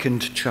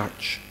quickened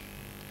church."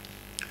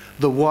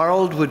 The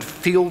world would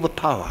feel the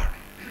power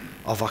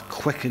of a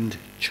quickened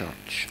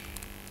church.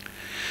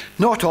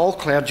 Not all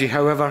clergy,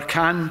 however,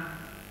 can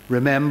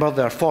remember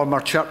their former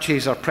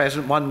churches or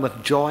present one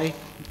with joy.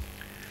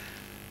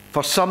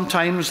 For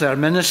sometimes their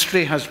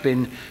ministry has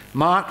been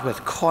marked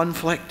with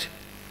conflict,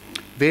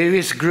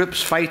 various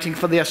groups fighting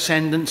for the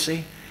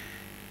ascendancy,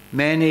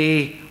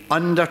 many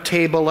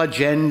under-table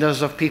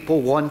agendas of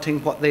people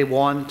wanting what they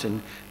want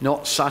and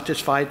not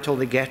satisfied till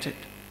they get it.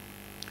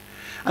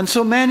 And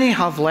so many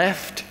have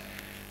left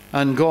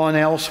and gone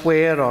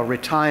elsewhere or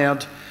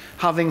retired,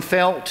 having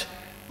felt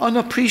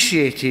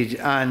unappreciated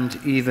and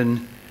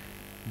even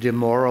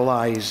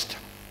demoralized.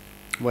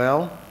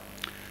 Well,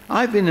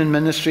 I've been in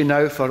ministry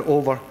now for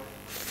over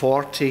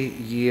 40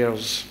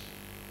 years.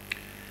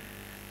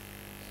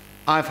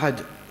 I've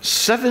had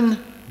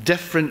 7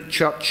 different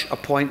church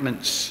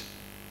appointments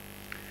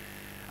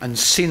and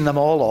seen them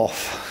all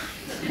off.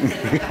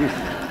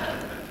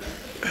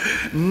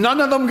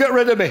 None of them got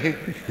rid of me.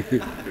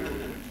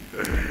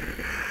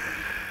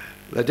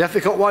 The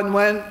difficult one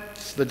went,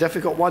 the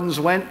difficult ones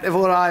went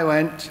before I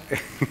went.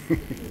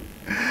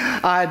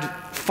 I had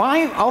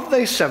 5 of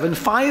the 7,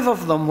 5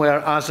 of them were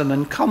as an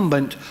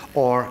incumbent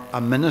or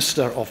a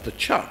minister of the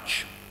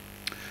church.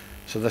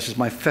 So this is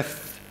my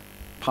 5th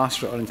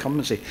pastorate or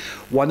incumbency.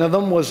 One of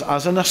them was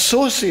as an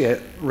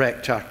associate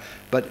rector,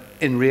 but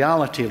in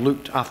reality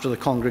looked after the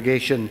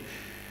congregation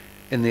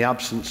in the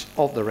absence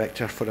of the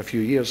rector for a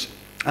few years.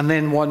 And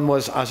then one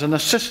was as an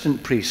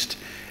assistant priest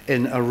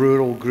in a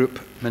rural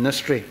group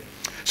ministry.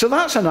 So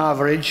that's an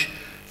average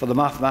for the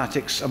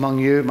mathematics among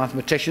you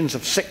mathematicians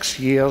of 6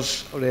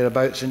 years or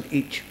thereabouts in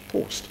each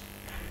post.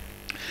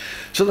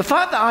 So the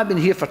fact that I've been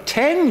here for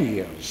 10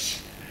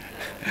 years,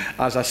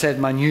 as I said,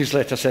 my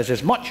newsletter says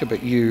as much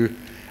about you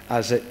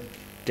as it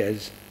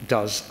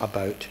does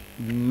about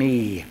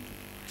me.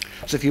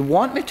 So if you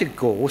want me to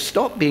go,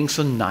 stop being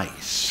so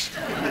nice.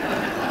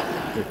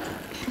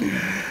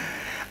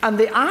 And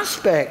the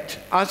aspect,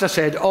 as I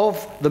said,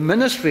 of the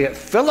ministry at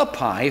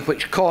Philippi,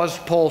 which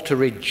caused Paul to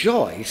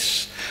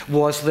rejoice,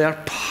 was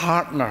their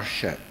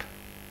partnership.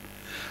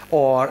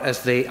 Or,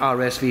 as the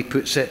RSV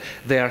puts it,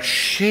 their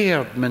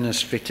shared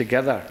ministry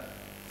together.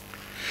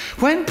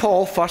 When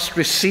Paul first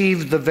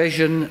received the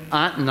vision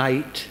at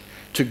night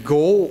to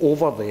go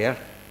over there,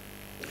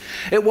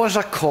 it was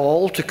a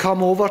call to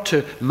come over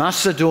to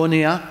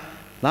Macedonia,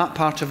 that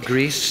part of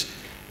Greece,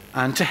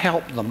 and to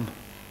help them.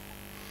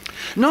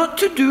 Not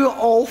to do it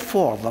all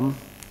for them,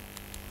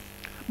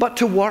 but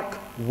to work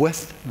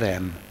with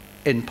them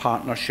in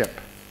partnership.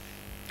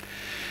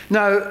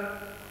 Now,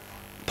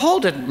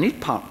 Paul didn't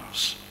need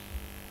partners.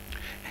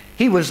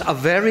 He was a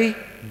very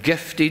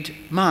gifted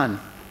man.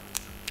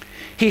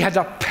 He had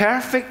a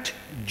perfect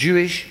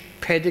Jewish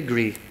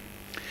pedigree.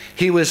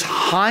 He was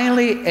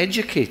highly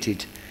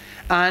educated,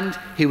 and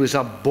he was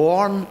a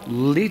born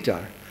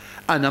leader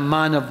and a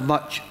man of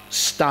much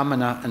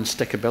stamina and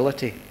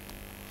stickability.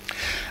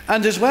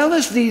 And as well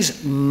as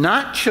these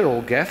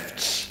natural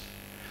gifts,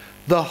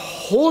 the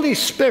Holy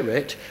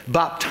Spirit,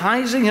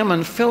 baptizing him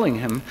and filling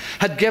him,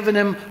 had given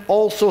him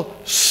also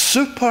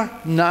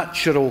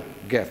supernatural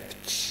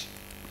gifts.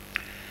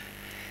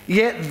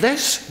 Yet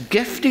this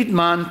gifted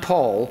man,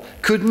 Paul,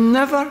 could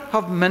never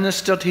have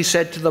ministered, he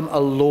said to them,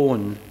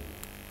 alone.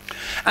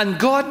 And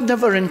God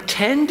never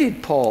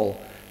intended Paul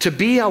to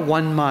be a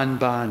one-man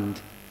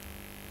band.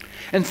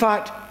 In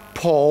fact,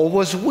 Paul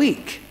was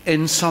weak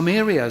in some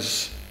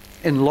areas,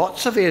 in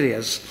lots of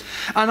areas.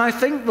 And I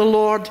think the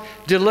Lord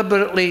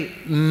deliberately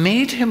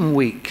made him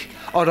weak,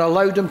 or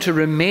allowed him to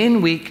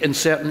remain weak in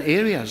certain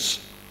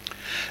areas.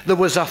 There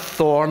was a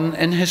thorn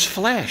in his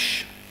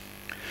flesh.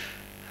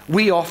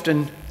 We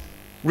often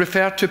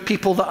refer to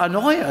people that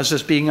annoy us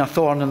as being a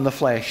thorn in the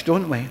flesh,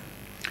 don't we?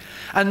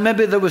 And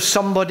maybe there was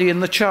somebody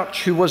in the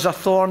church who was a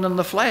thorn in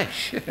the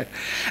flesh.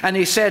 And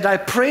he said, I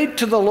prayed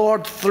to the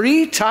Lord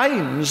 3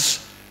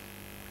 times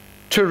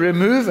to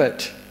remove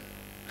it.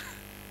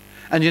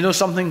 And you know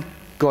something?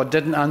 God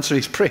didn't answer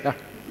his prayer.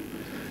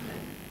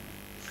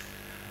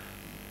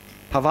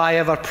 Have I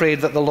ever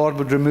prayed that the Lord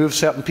would remove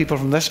certain people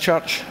from this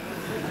church?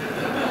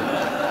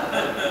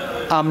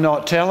 I'm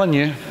not telling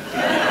you.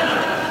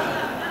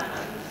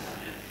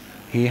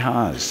 He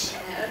has.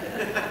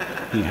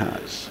 He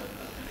has.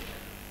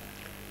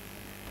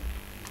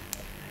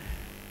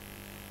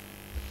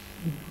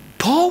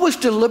 Paul was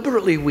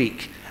deliberately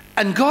weak,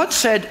 and God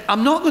said,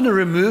 I'm not going to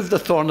remove the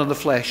thorn of the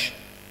flesh.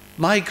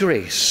 My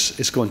grace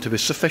is going to be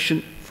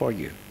sufficient for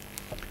you.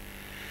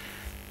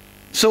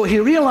 So he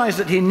realized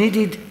that he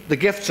needed the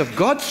gifts of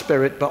God's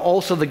Spirit, but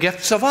also the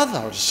gifts of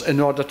others in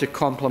order to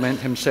complement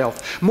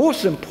himself.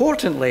 Most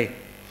importantly,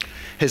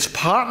 his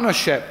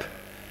partnership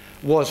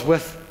was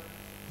with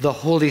the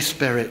Holy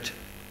Spirit.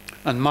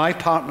 And my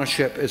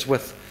partnership is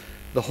with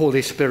the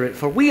Holy Spirit.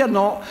 For we are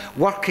not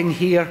working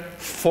here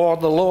for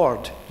the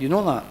Lord. You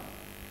know that?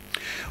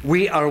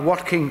 We are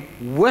working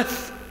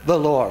with the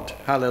Lord.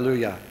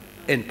 Hallelujah.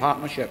 In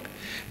partnership.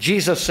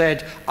 Jesus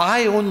said,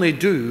 I only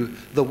do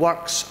the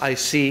works I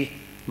see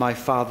my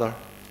Father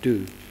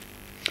do.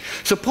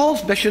 So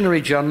Paul's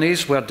missionary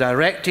journeys were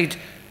directed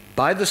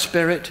by the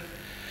Spirit,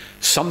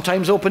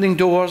 sometimes opening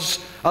doors,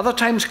 other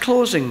times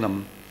closing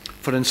them.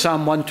 For in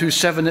Psalm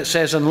 127 it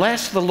says,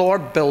 unless the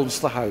Lord builds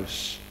the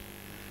house,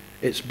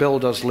 its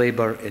builders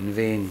labour in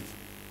vain.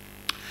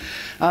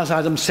 As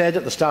Adam said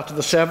at the start of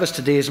the service,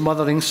 today is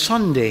Mothering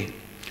Sunday.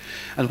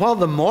 And while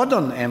the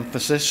modern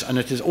emphasis, and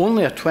it is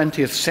only a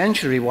 20th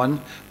century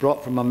one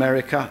brought from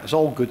America, as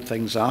all good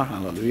things are,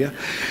 hallelujah,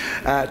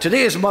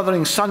 today is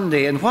Mothering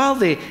Sunday, and while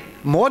the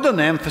modern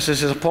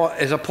emphasis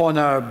is upon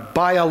our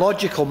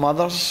biological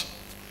mothers,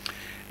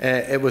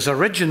 it was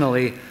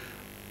originally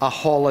a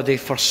holiday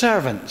for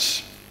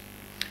servants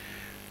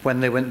when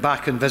they went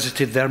back and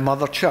visited their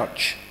mother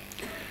church.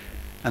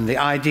 And the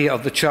idea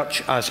of the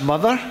church as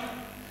mother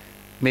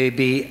may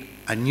be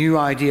a new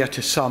idea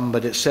to some,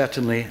 but it's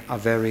certainly a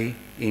very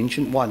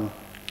ancient one.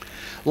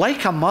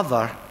 Like a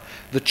mother,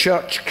 the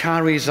church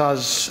carries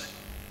us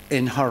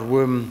in her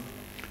womb.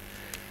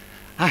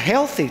 A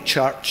healthy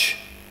church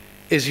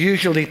is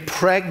usually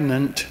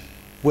pregnant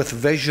with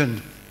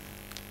vision.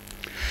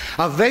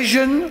 A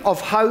vision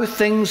of how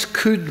things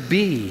could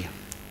be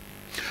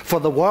for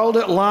the world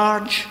at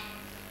large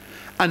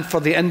and for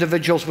the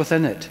individuals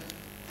within it,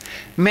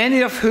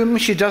 many of whom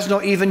she does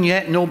not even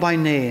yet know by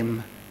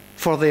name,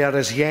 for they are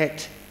as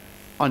yet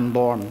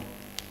unborn.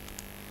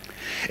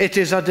 It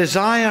is a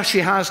desire she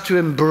has to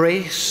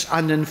embrace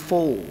and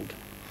enfold,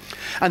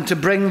 and to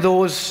bring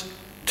those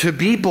to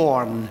be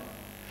born,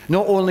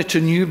 not only to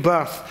new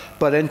birth,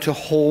 but into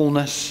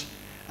wholeness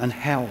and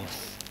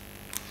health.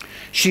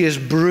 She is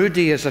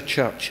broody as a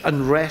church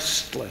and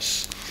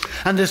restless,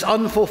 and is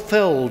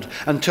unfulfilled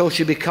until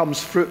she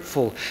becomes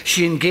fruitful.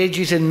 She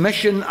engages in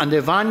mission and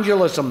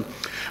evangelism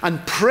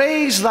and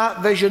prays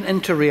that vision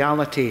into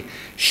reality.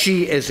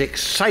 She is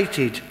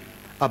excited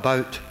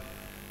about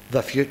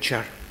the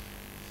future.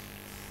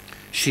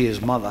 She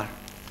is mother.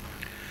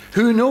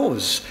 Who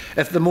knows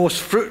if the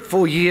most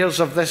fruitful years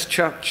of this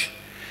church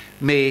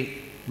may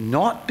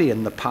not be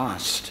in the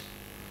past,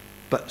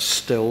 but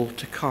still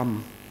to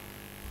come.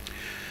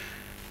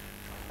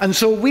 And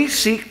so we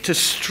seek to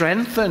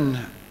strengthen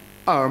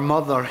our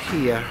mother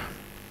here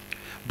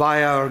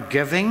by our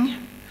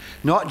giving,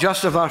 not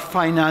just of our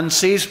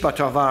finances,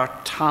 but of our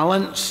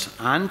talents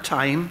and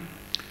time,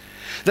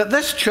 that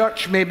this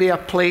church may be a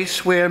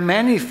place where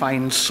many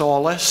find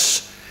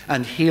solace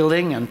and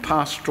healing and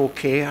pastoral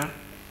care,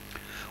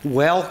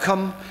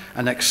 welcome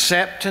and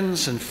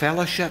acceptance and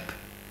fellowship,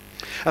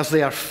 as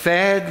they are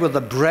fed with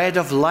the bread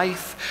of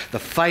life, the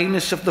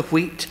finest of the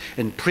wheat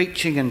in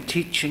preaching and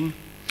teaching,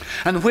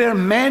 and where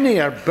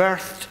many are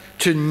birthed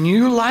to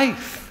new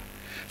life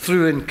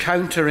through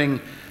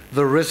encountering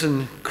the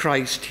risen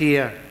Christ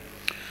here.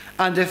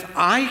 And if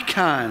I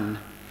can,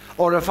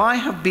 or if I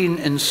have been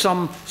in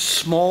some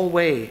small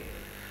way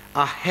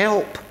a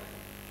help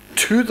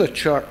to the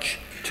church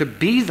to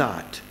be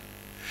that,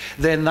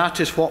 then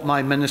that is what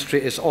my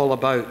ministry is all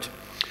about.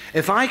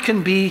 If I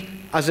can be,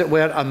 as it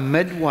were, a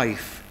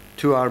midwife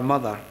to our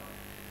mother,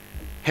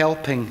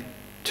 helping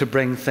to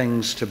bring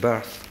things to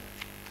birth.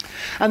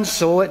 And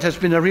so it has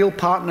been a real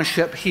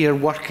partnership here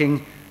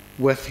working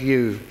with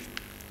you.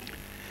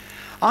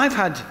 I've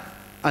had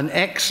an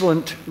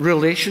excellent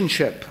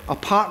relationship, a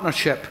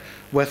partnership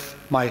with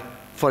my,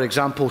 for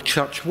example,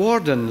 church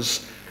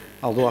wardens,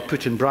 although I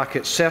put in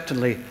brackets,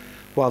 certainly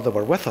while they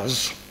were with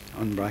us,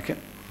 unbracket.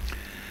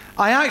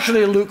 I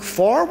actually look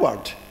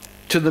forward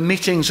to the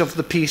meetings of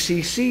the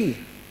PCC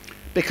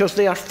because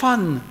they are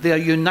fun, they are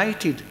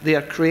united, they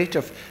are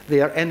creative, they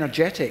are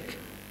energetic.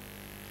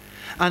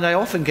 And I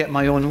often get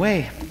my own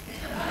way.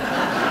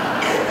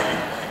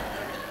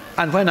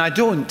 And when I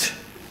don't,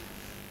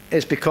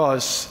 it's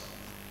because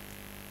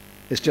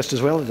it's just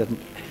as well it didn't.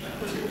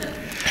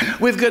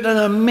 We've got an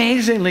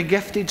amazingly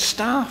gifted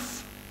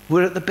staff.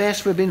 We're at the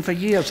best we've been for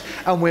years.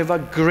 And we have a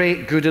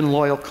great, good and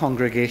loyal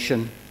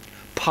congregation,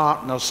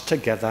 partners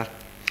together.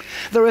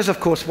 There is, of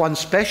course, one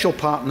special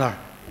partner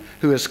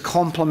who has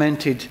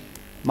complemented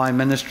my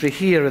ministry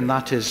here, and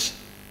that is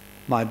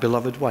my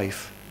beloved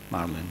wife,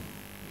 Marlene.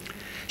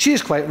 She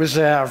is quite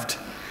reserved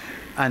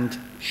and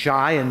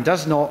shy and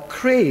does not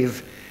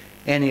crave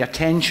any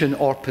attention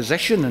or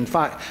position. In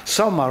fact,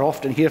 some are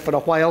often here for a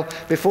while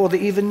before they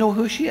even know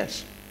who she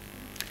is.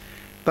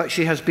 But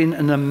she has been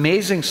an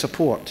amazing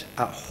support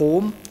at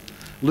home,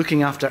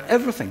 looking after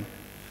everything,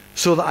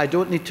 so that I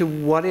don't need to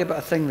worry about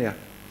a thing there.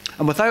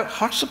 And without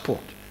her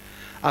support,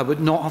 I would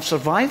not have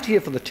survived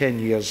here for the 10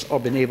 years or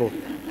been able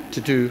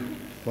to do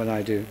what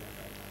I do.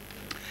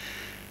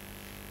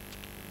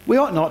 We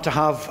ought not to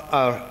have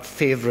our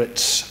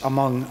favourites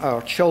among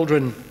our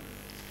children.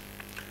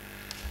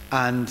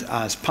 And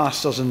as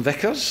pastors and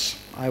vicars,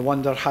 I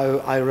wonder how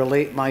I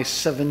relate my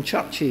 7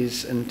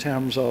 churches in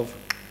terms of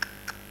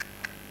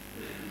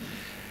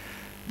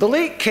the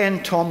late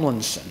Ken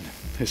Tomlinson,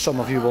 who some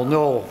of you will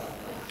know,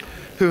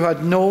 who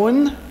had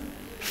known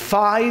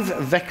 5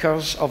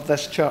 vicars of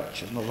this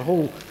church. And there's a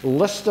whole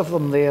list of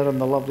them there in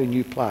the lovely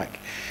new plaque.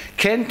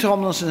 Ken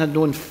Tomlinson had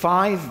known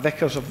 5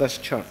 vicars of this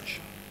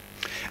church.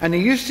 And he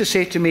used to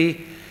say to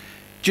me,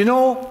 "Do you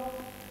know,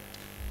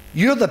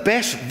 you're the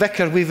best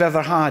vicar we've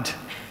ever had.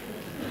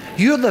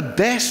 You're the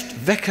best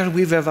vicar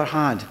we've ever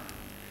had."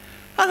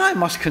 And I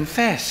must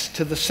confess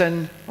to the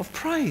sin of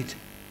pride.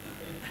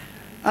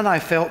 And I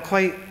felt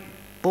quite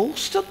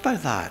bolstered by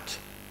that,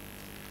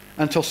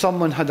 until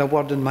someone had a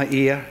word in my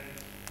ear.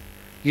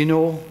 "You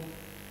know,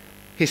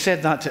 He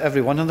said that to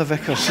every one of the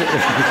vicars.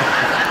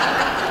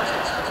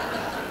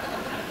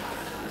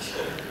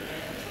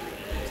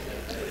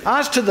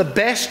 As to the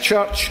best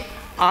church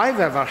I've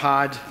ever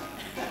had,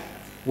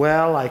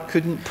 well, I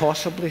couldn't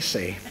possibly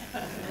say.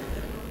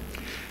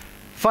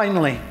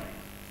 Finally,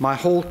 my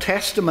whole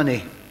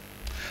testimony,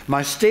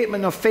 my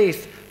statement of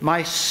faith,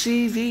 my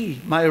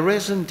CV, my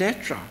raison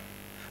d'etre,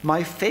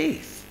 my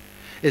faith,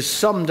 is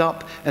summed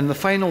up in the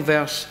final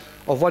verse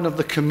of one of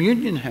the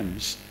communion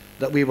hymns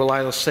that we will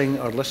either sing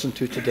or listen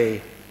to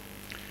today.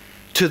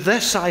 To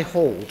this I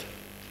hold.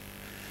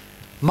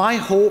 My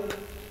hope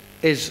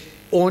is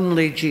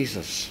only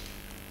Jesus.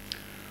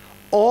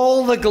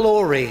 All the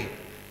glory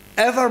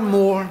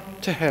evermore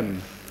to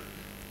him.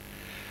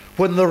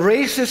 When the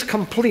race is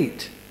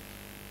complete,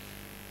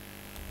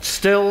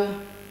 still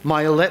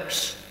my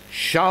lips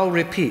shall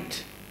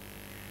repeat,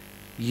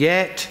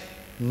 yet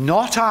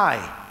not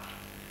I,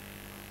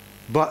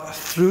 but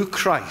through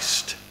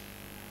Christ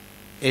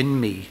in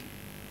me.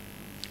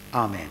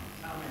 Amen.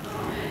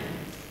 Amen.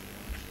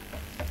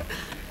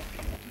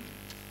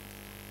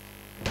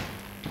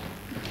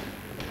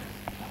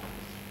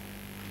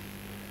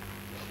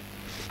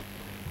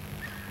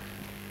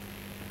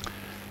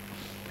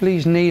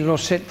 Please kneel or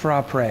sit for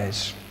our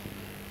prayers.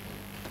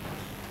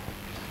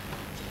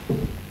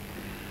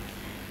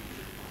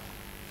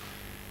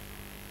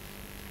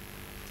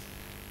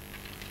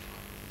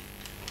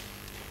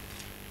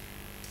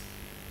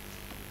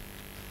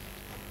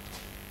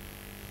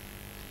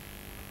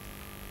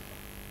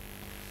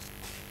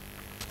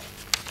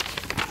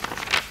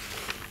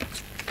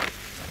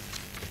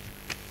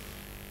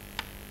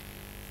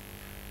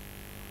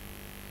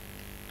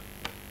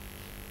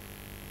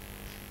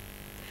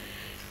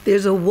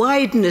 There's a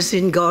wideness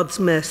in God's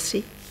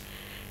mercy,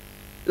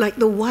 like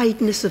the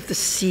wideness of the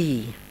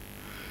sea.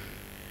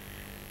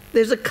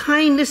 There's a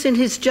kindness in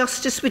his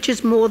justice which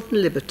is more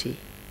than liberty.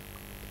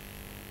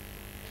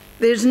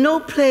 There's no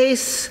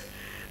place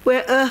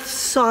where earth's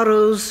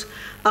sorrows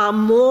are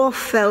more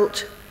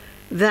felt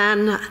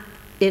than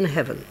in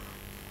heaven.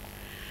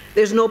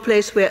 There's no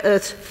place where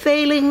earth's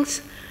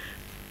failings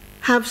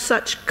have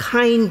such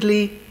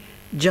kindly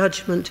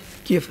judgment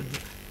given.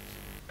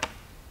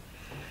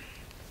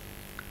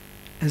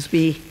 As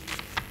we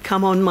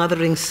come on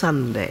Mothering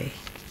Sunday,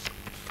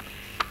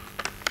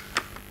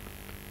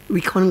 we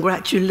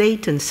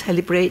congratulate and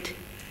celebrate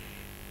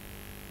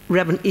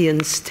Rev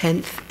Ian's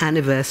 10th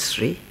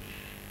anniversary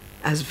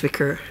as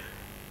vicar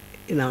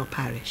in our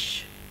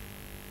parish.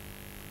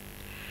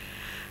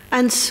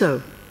 And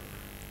so,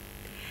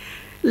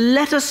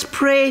 let us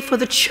pray for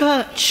the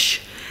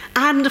church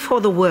and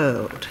for the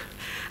world,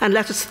 and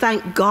let us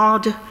thank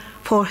God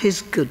for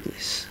his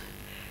goodness,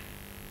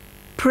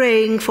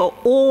 praying for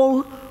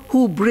all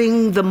who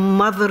bring the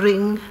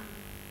mothering,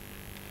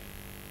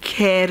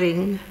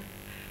 caring,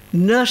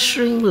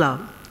 nurturing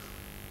love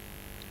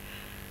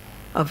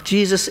of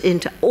Jesus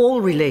into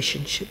all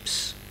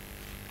relationships,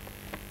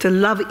 to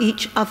love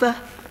each other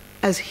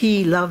as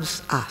he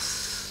loves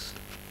us.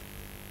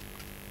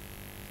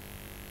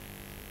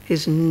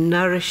 His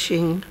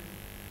nourishing,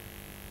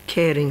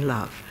 caring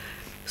love.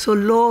 So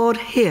Lord,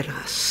 hear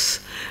us.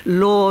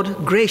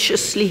 Lord,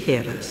 graciously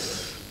hear us.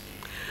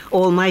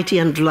 Almighty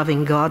and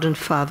loving God and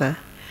Father,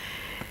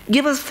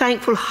 give us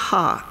thankful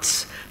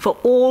hearts for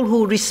all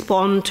who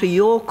respond to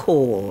your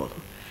call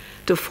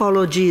to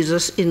follow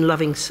Jesus in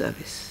loving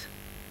service,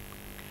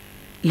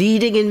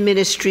 leading in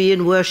ministry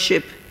and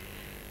worship,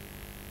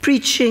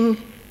 preaching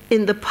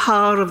in the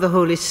power of the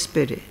Holy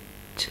Spirit,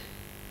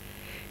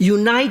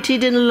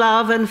 united in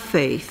love and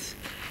faith,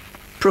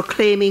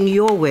 proclaiming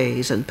your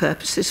ways and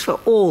purposes for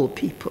all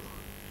people,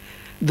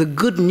 the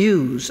good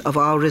news of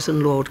our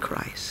risen Lord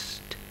Christ.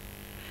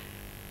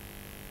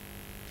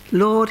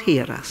 Lord,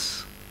 hear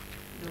us.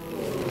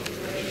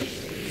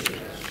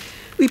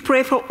 We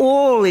pray for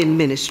all in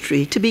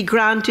ministry to be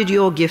granted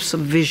your gifts of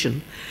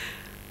vision,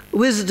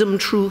 wisdom,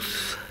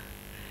 truth,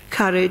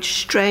 courage,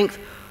 strength,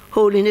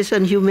 holiness,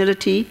 and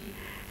humility,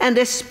 and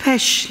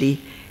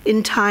especially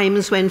in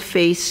times when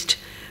faced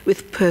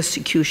with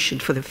persecution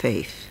for the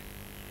faith.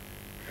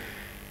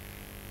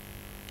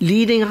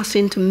 Leading us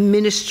into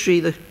ministry,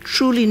 the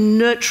truly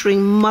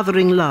nurturing,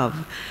 mothering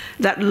love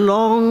that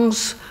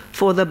longs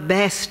for the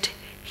best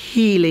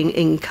healing,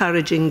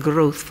 encouraging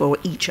growth for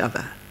each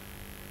other.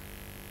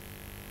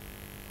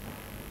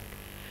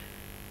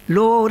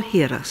 Lord,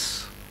 hear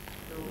us.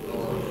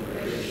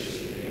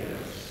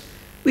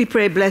 We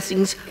pray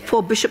blessings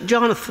for Bishop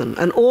Jonathan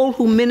and all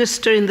who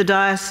minister in the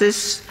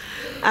diocese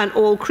and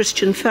all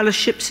Christian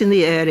fellowships in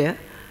the area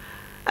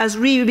as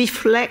we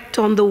reflect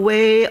on the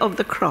way of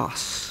the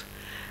cross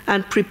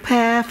and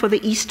prepare for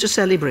the Easter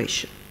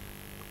celebration.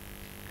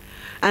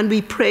 And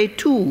we pray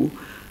too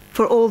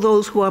for all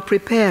those who are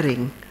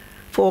preparing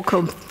for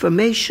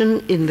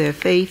confirmation in their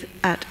faith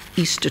at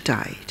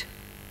Eastertide.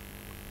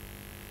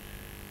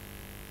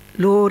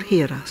 Lord,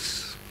 hear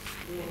us.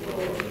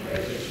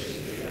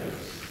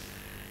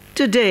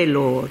 Today,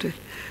 Lord,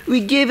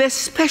 we give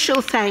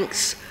especial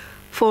thanks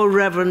for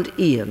Reverend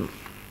Ian,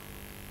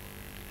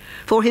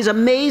 for his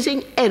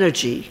amazing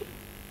energy,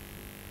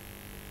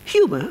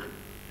 humor,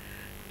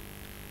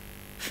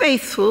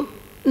 faithful,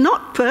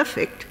 not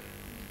perfect,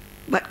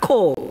 but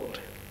called,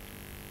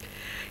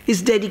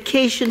 his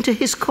dedication to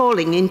his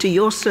calling into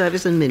your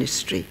service and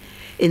ministry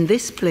in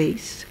this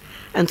place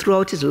and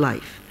throughout his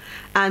life,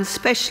 and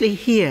especially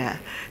here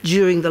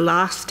during the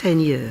last 10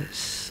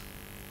 years.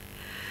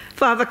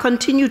 Father,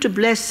 continue to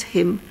bless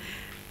him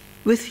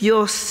with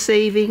your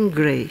saving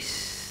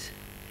grace,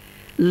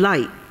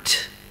 light,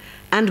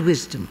 and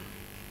wisdom.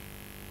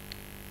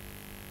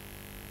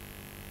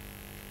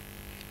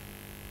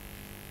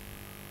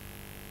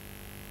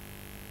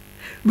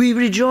 We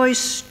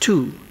rejoice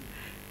too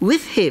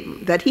with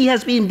him that he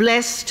has been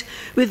blessed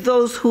with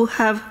those who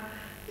have,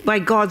 by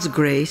God's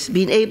grace,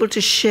 been able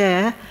to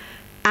share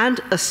and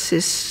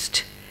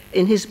assist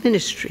in his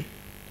ministry.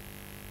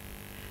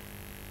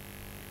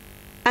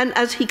 And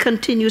as he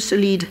continues to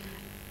lead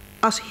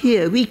us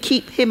here, we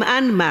keep him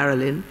and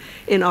Marilyn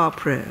in our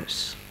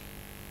prayers.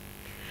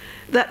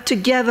 That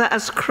together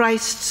as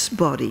Christ's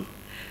body,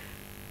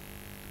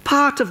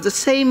 part of the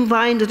same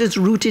vine that is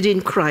rooted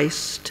in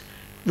Christ,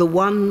 the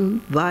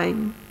one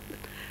vine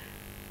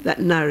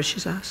that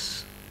nourishes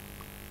us,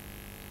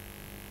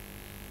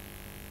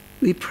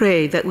 we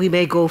pray that we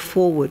may go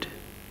forward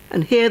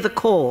and hear the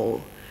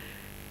call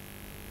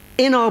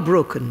in our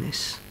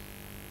brokenness,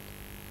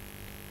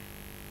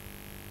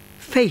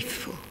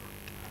 faithful,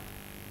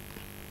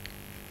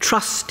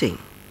 trusting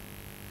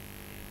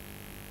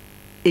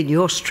in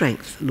your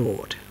strength,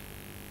 Lord.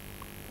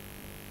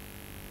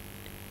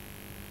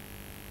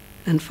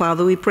 And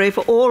Father, we pray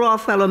for all our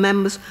fellow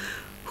members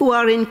who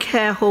are in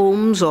care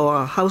homes or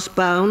are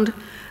housebound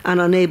and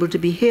unable to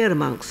be here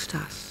amongst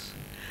us.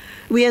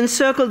 We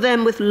encircle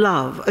them with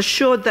love,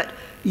 assured that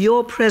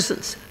your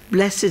presence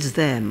blesses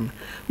them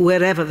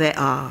wherever they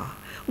are,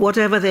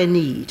 whatever their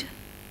need.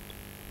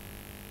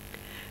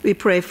 We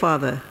pray,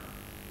 Father,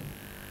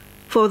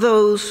 for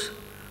those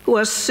who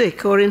are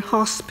sick or in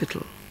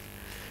hospital.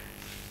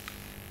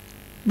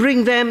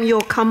 Bring them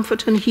your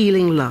comfort and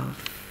healing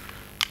love.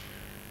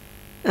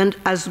 And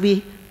as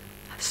we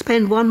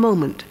spend one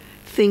moment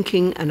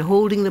thinking and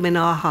holding them in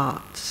our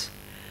hearts,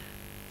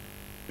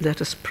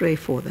 let us pray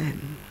for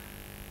them.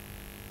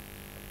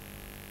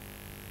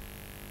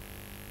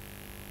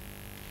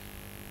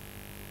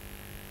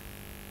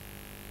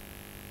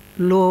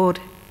 Lord,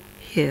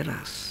 hear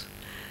us.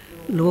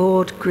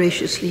 Lord,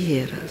 graciously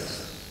hear us.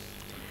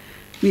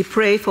 We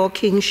pray for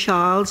King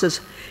Charles as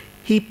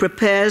he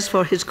prepares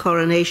for his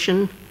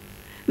coronation.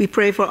 We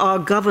pray for our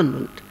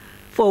government,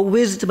 for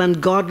wisdom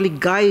and godly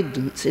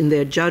guidance in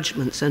their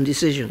judgments and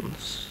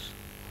decisions.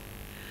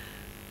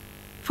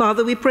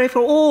 Father, we pray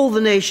for all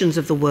the nations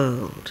of the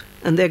world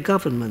and their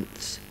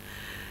governments,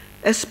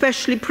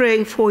 especially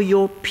praying for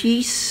your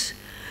peace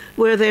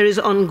where there is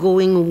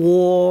ongoing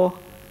war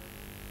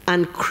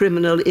and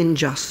criminal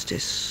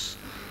injustice.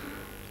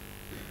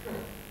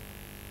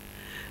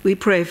 We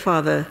pray,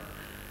 Father,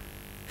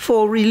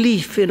 for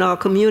relief in our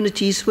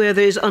communities where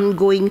there is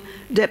ongoing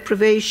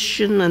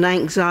deprivation and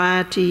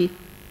anxiety.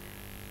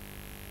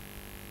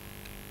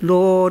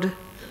 Lord,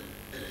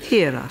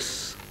 hear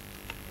us.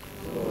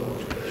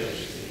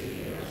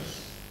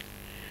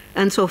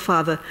 And so,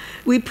 Father,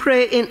 we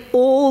pray in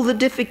all the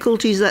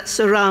difficulties that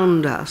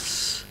surround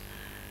us,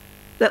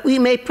 that we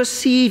may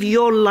perceive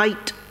your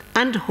light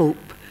and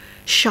hope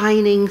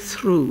shining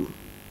through.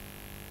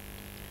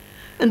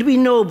 And we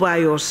know by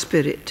your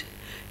Spirit,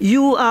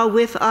 you are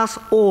with us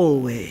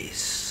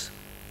always,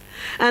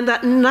 and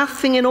that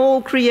nothing in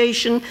all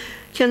creation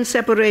can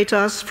separate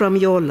us from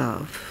your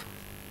love.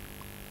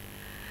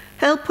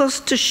 Help us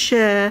to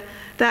share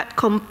that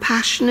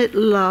compassionate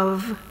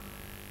love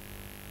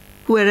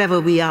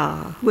wherever we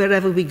are,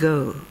 wherever we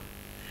go,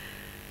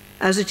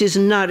 as it is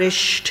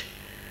nourished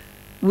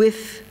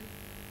with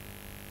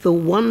the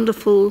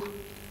wonderful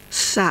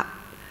sap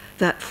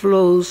that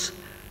flows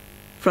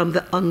from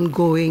the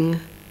ongoing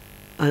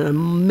and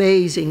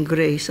amazing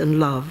grace and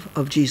love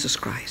of Jesus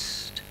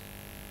Christ.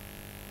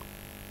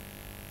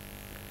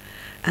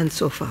 And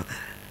so, Father,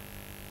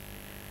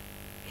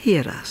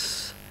 hear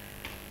us.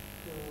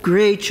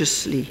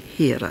 Graciously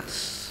hear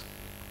us.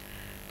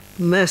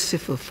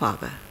 Merciful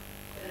Father,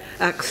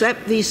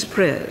 accept these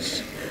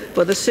prayers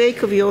for the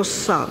sake of your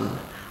Son,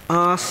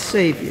 our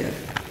Savior,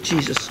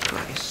 Jesus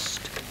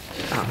Christ.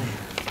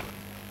 Amen.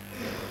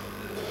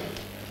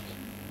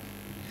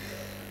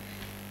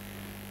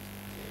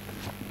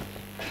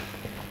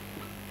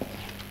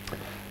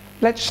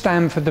 Let's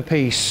stand for the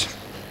peace.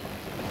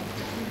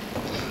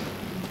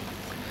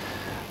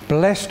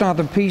 Blessed are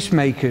the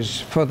peacemakers,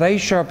 for they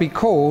shall be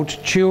called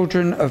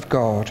children of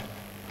God.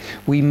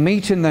 We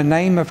meet in the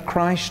name of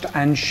Christ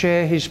and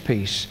share his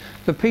peace.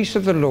 The peace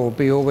of the Lord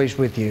be always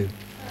with you.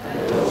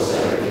 And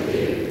also with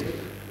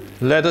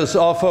you. Let us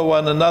offer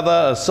one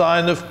another a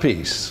sign of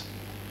peace.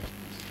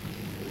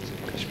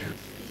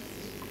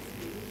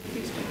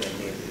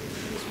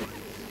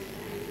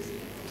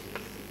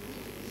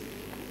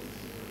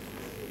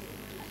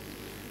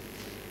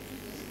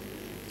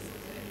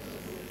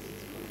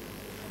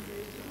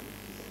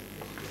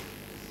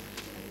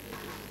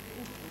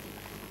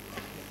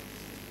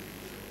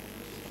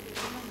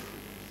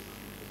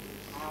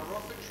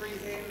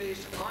 hymn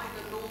is I,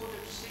 the Lord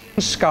of Sea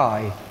and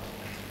Sky.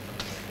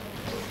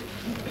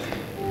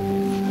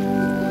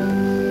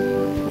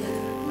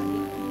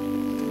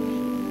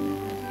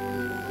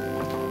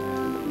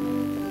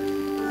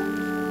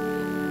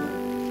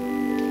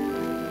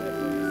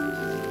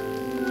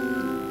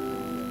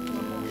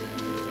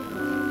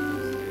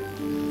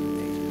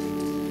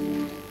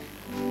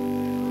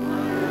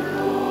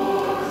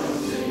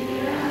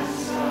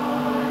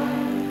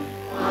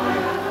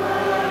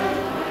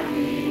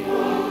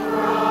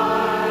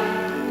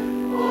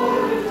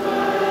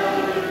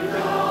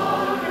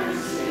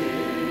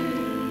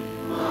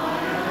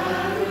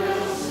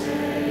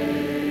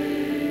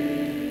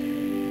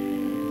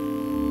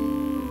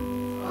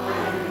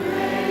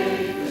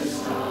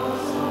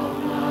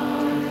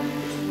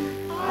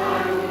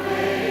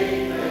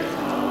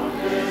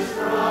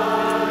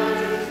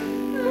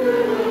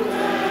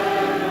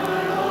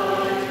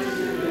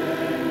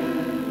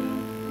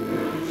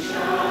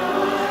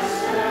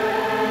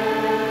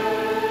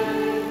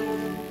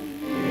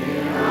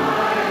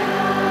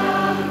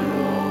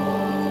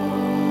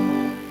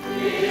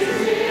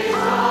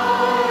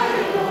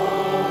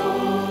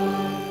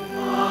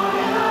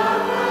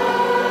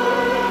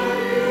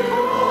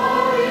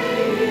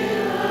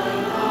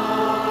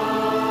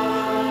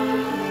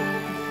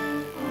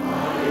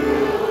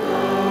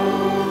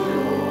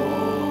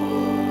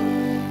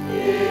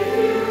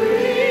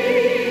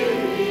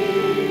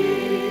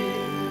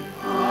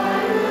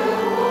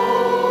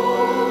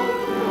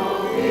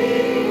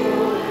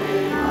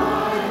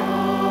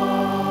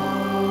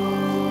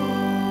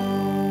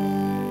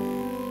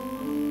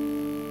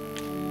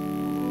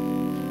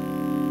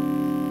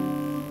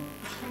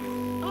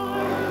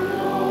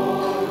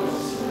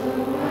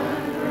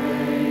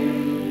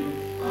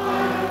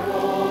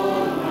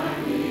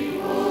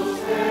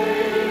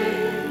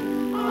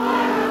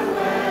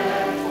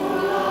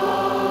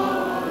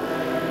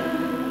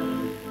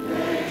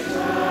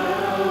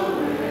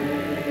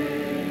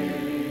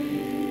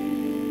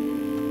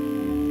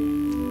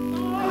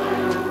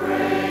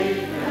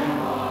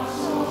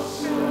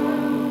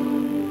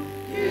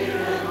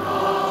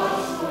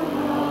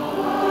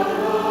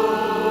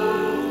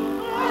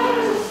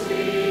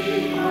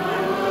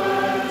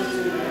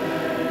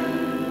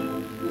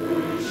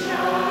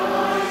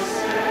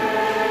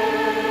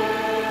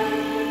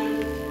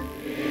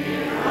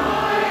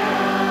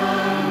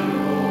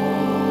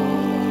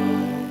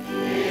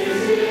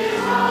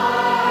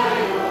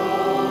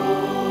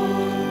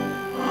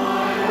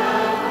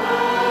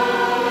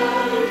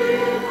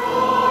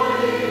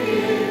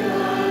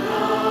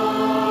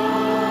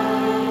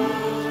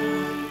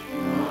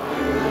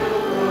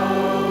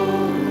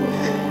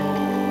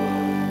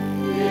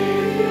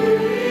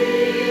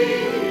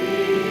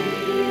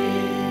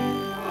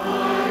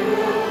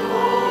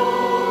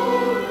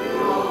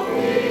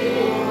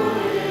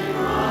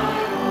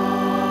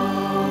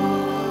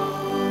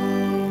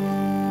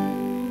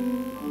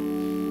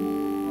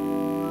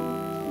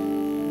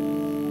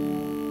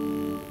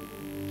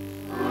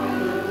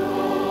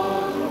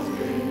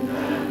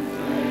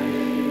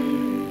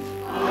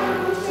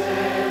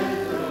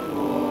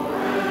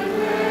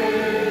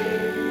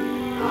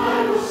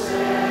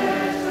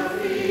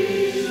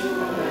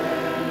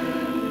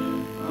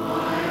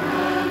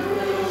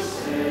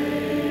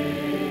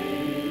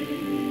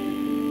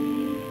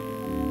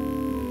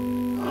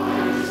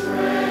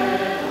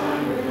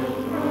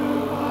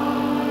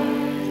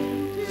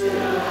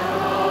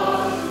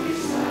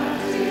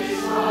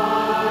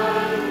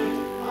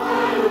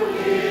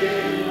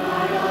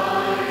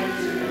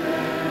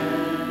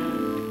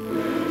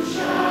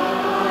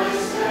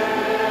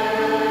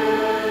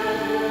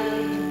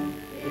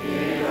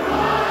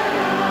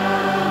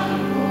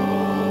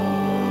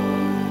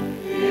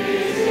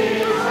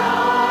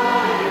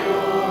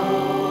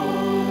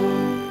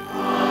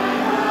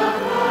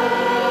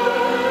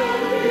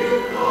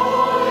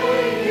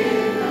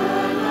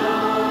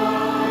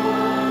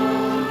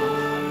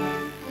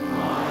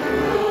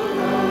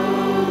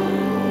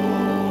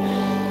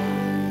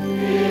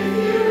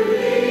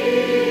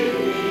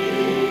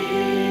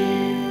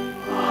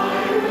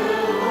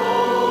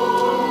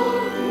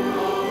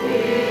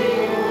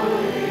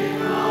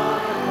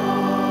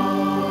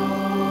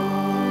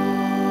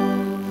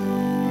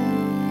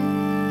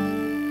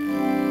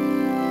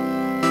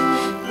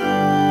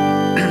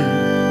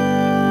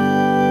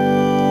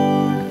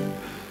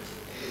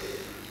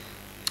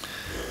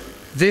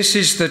 This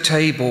is the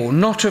table,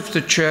 not of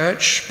the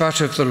church,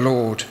 but of the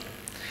Lord.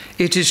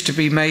 It is to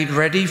be made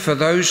ready for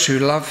those who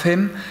love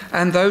him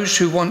and those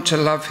who want to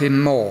love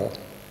him more.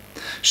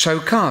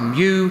 So come,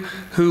 you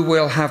who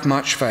will have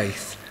much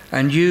faith,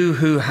 and you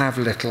who have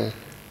little,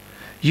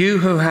 you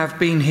who have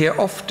been here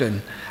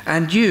often,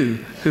 and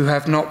you who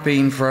have not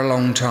been for a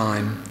long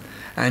time,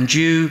 and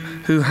you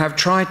who have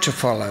tried to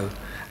follow,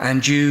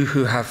 and you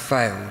who have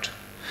failed.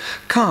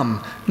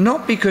 Come,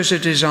 not because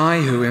it is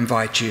I who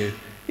invite you,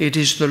 it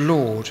is the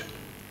Lord.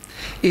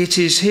 It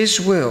is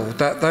his will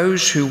that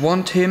those who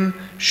want him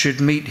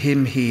should meet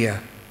him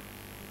here.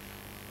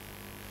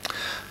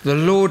 The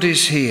Lord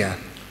is here.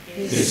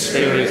 His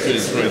Spirit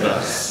is with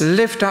us.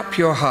 Lift up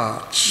your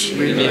hearts.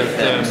 We lift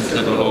them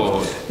to the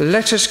Lord.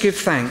 Let us give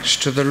thanks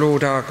to the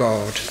Lord our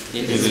God.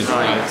 It is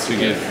right to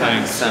give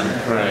thanks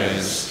and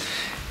praise.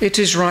 It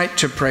is right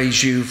to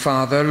praise you,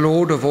 Father,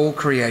 Lord of all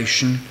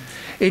creation.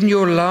 In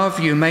your love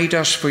you made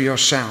us for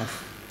yourself.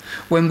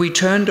 When we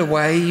turned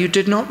away, you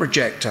did not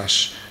reject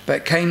us,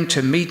 but came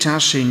to meet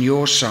us in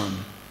your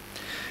Son.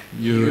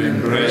 You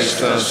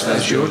embraced us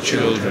as your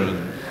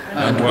children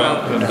and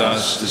welcomed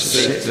us to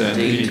sit and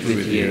eat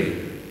with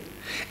you.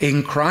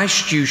 In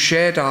Christ you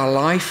shared our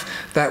life,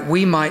 that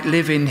we might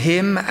live in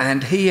him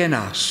and he in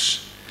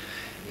us.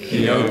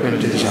 He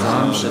opened his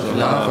arms of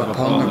love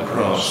upon the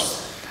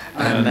cross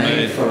and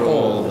made for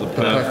all the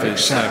perfect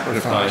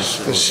sacrifice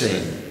for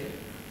sin.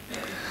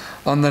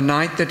 On the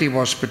night that he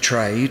was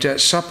betrayed,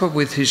 at supper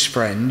with his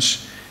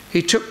friends,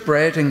 he took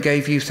bread and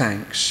gave you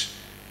thanks.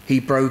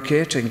 He broke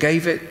it and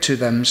gave it to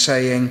them,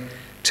 saying,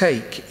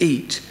 "Take,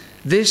 eat.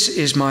 This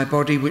is my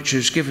body which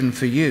is given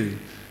for you.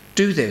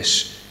 Do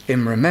this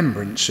in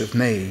remembrance of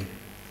me."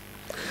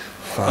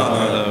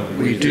 Father,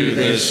 we do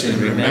this in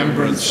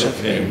remembrance of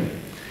him.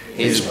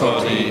 His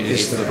body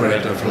is the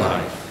bread of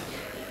life.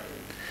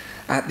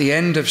 At the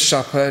end of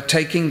supper,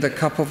 taking the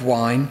cup of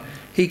wine,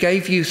 he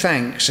gave you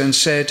thanks and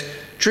said,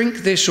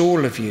 "Drink this,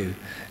 all of you.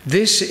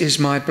 This is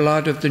my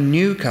blood of the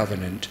new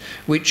covenant,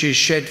 which is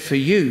shed for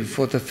you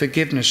for the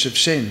forgiveness of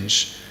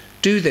sins.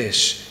 Do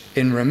this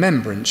in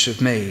remembrance of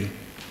me."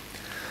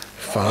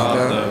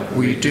 Father,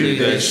 we do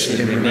this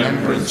in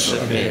remembrance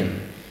of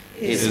him.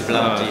 His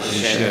blood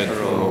is shed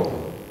for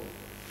all.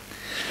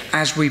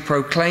 As we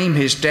proclaim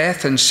his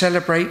death and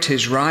celebrate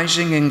his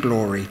rising in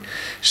glory,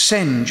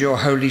 send your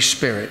Holy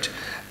Spirit,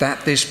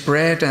 that this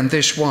bread and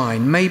this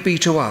wine may be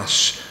to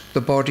us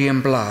the body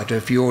and blood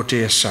of your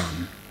dear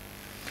Son.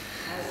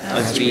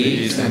 As we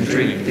eat and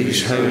drink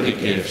these holy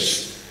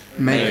gifts,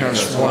 make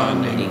us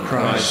one in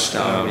Christ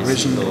our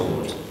risen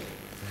Lord.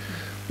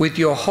 With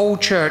your whole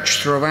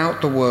church throughout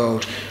the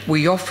world,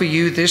 we offer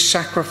you this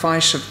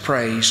sacrifice of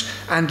praise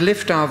and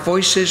lift our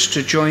voices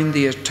to join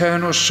the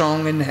eternal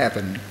song in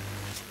heaven.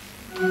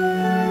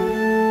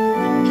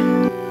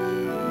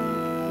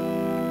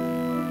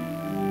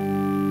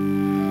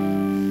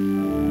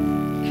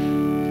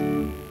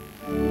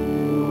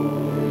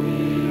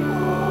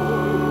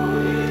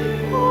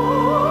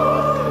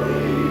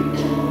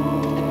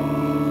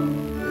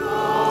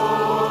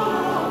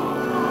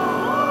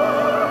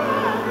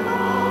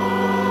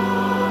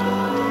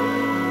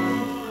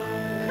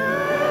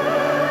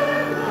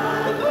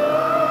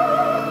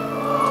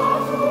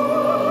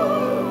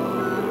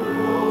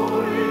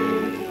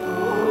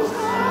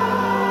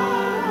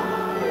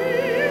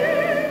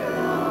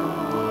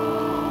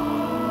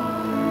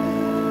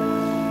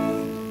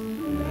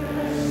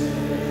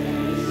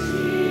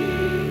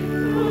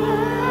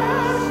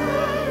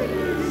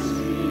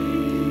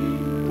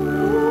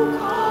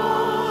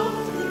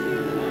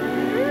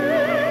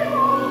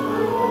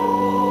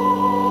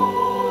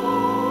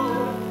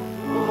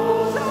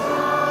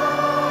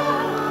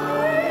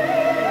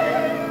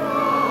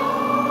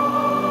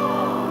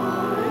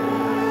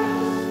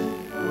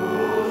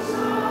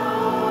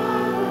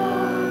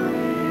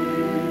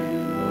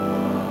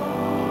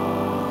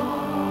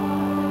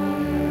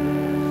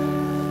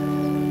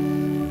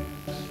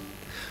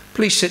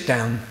 Please sit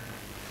down.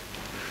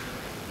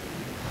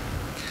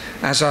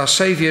 As our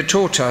Saviour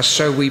taught us,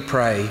 so we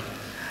pray.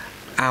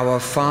 Our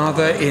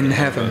Father in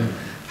heaven,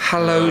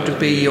 hallowed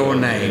be your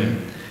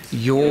name.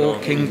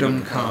 Your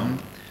kingdom come,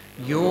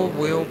 your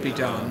will be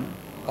done,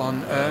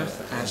 on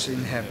earth as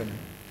in heaven.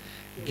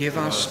 Give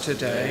us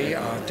today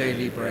our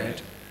daily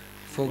bread.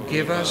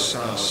 Forgive us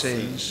our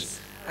sins,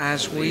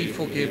 as we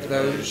forgive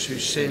those who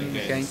sin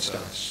against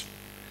us.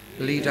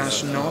 Lead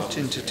us not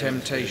into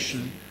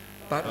temptation,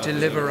 but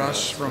deliver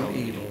us from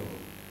evil.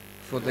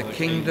 For the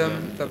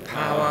kingdom, the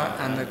power,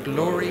 and the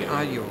glory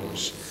are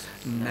yours,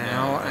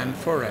 now and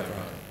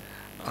forever.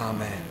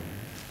 Amen.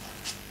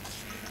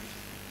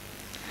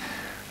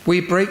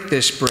 We break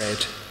this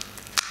bread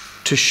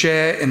to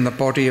share in the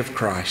body of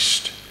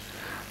Christ.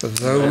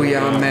 Though we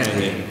are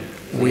many,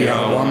 we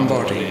are one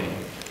body,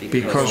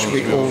 because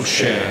we all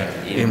share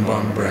in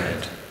one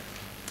bread.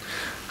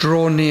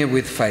 Draw near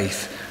with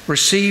faith.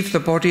 Receive the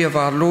body of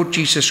our Lord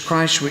Jesus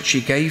Christ, which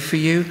he gave for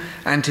you,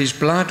 and his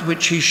blood,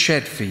 which he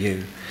shed for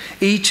you.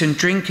 Eat and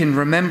drink in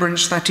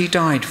remembrance that he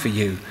died for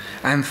you,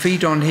 and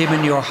feed on him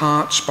in your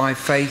hearts by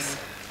faith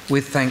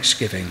with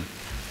thanksgiving.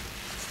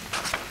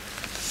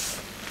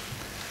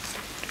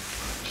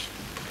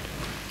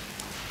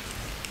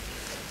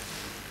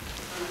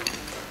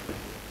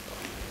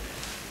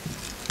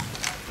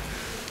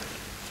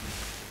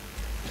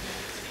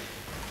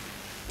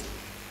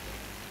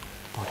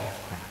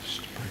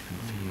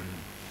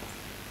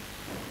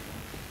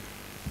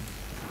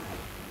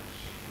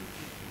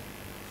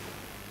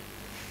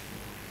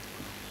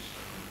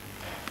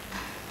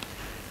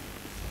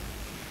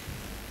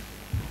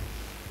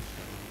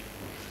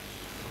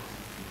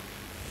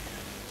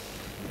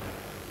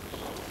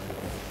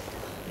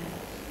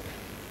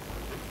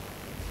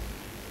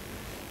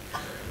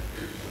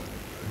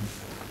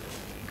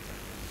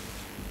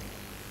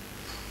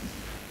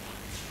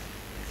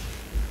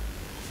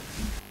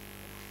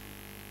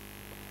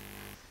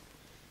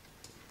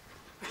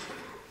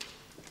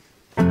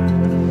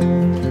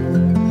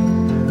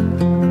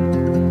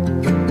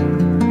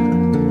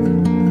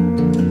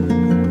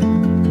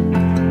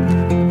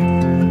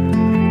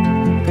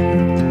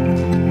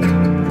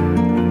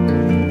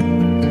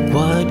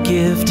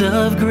 gift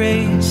of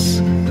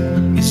grace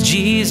is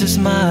Jesus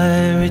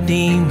my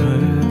Redeemer.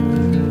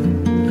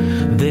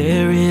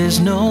 There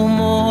is no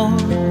more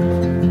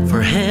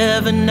for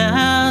heaven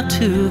now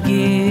to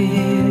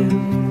give.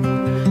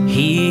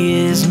 He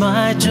is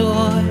my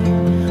joy,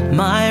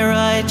 my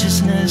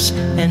righteousness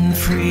and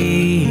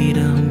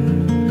freedom,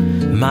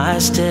 my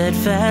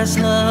steadfast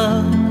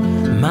love,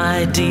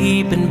 my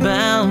deep and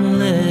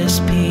boundless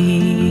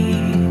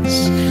peace.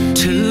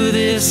 To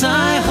this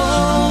I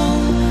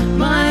hold,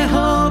 my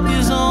hope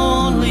is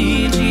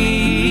only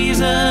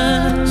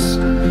Jesus,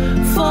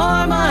 for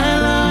my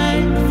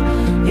life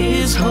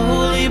is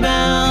wholly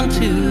bound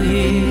to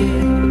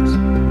His.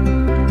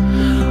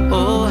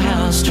 Oh,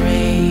 how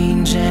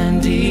strange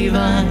and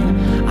divine,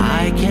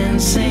 I can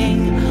sing,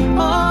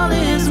 all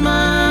is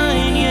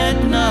mine, yet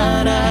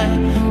not I,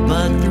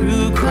 but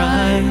through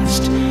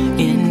Christ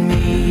in me.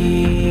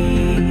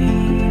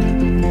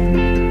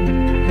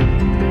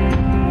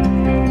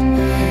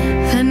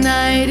 The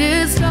night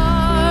is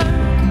dark,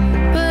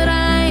 but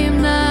I am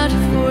not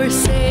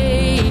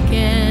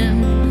forsaken,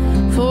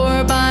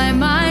 for by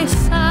my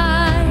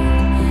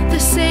side the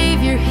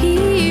Savior,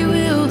 He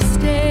will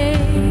stay.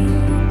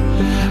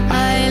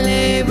 I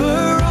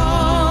labor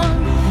on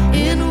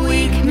in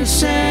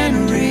weakness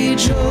and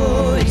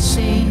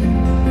rejoicing,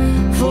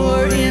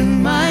 for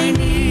in my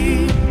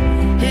need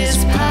His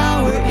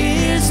power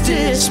is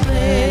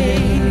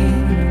displayed.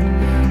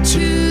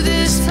 To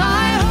this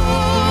I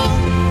hold,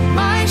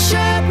 my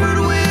shepherd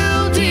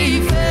will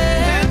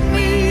defend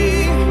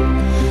me.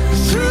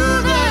 Through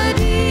the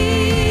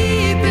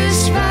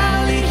deepest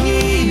valley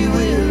He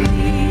will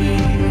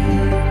lead.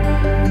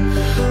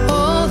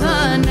 Oh,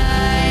 the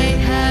night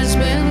has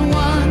been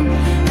won,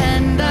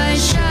 and I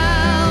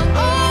shall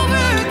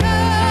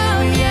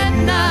overcome, yet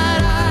not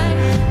I,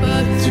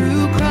 but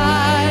through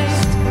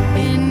Christ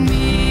in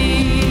me.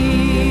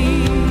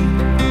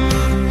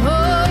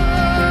 Oh,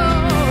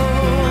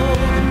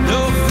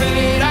 No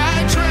fate I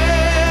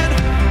dread,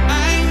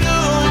 I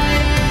know I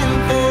am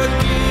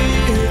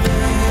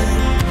forgiven.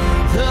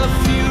 The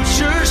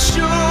future's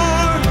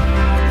sure,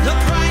 the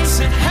price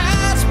it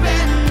has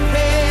been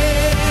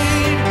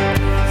paid.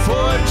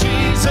 For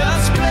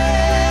Jesus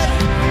bled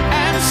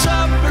and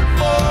suffered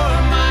for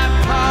my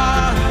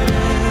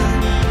pardon,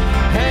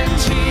 and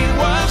He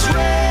was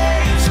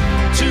raised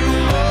to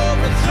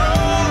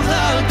overthrow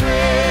the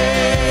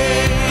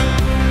grave.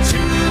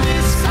 To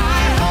this I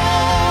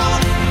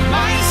hold,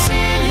 my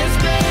sin has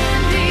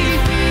been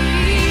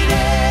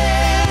defeated.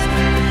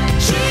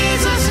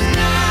 Jesus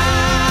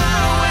now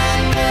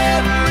and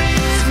ever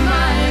is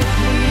my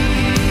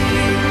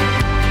King.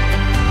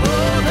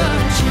 Oh, the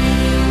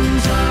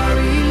chains are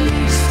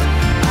released,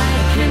 I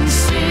can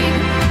sing,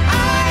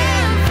 I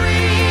am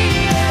free,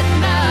 yet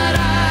not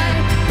I,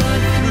 but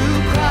through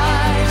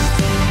Christ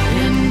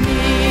in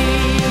me.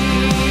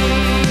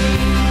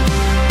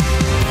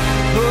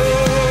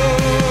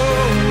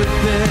 Oh,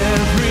 with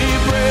every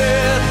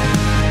breath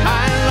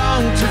I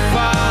long to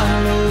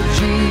follow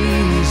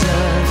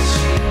Jesus,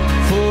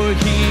 for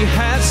He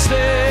has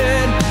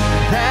said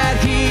that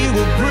He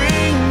will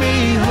bring me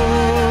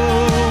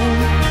home.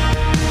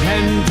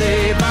 And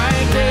day by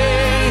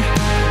day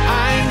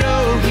I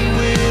know He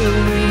will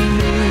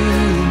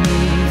renew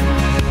me,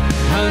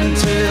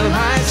 until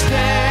I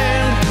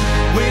stand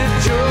with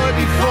joy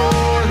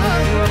before the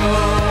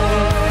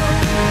throne.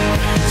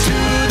 To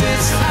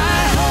this I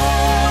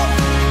hold,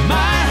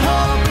 my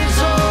hope is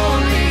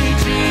only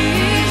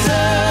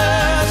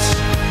Jesus.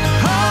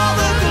 All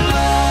the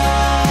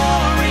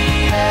glory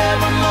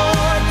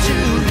evermore to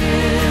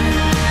Him.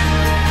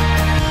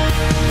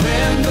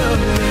 When the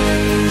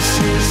race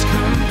is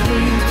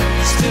complete,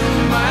 still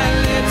my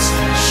lips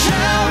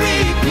shall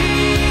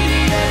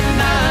repeat, yet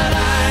not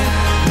I,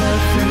 but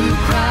through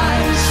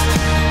Christ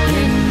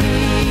in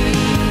me.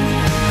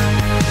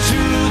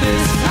 To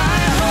this I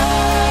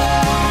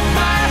hold,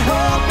 my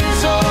hope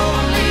is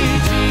only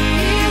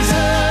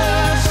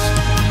Jesus.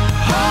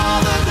 All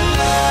the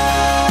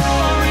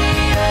glory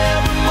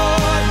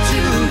evermore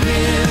to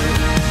Him.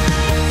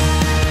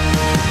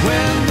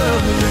 When the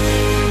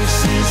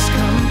race is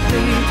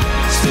complete,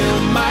 still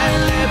my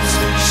lips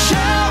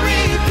shall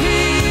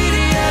repeat,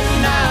 yet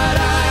not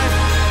I,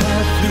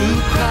 but through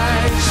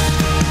Christ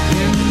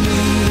in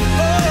me.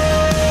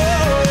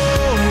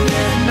 Oh,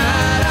 yet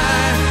not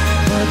I,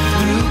 but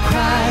through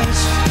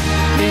Christ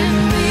in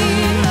me.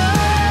 Oh,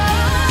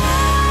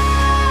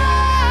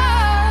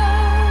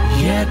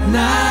 yet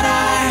not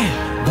I,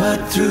 but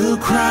through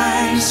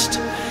Christ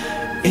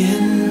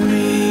in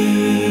me.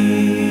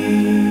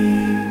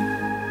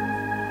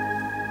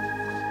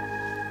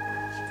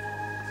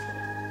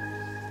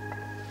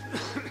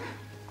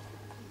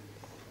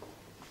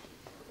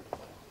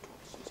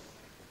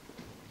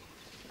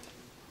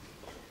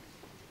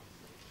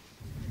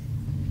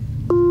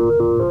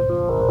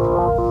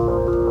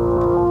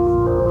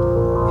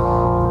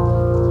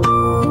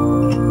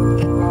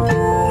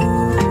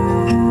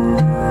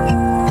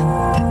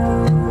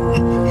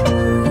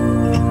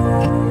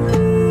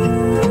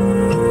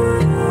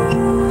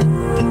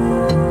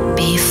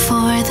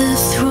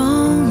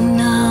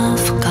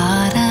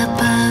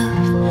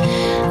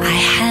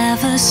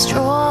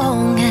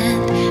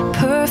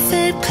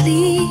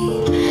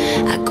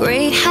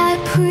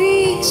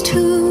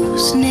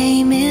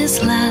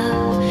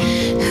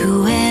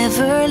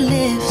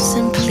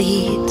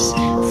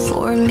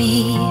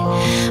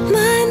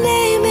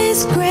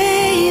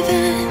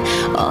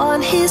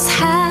 Father's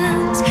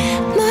hands.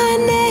 My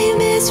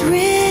name is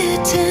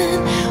written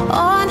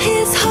on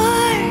his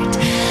heart.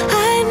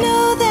 I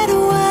know that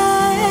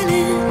while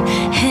in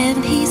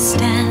heaven he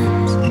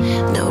stands,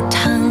 no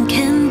tongue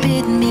can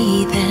bid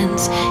me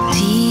thence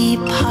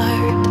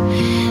depart.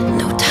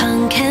 No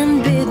tongue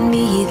can bid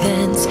me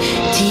thence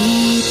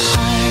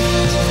depart.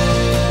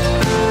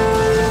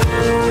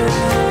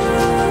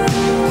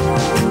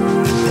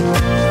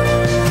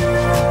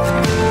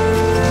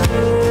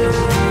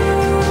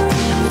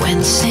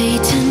 When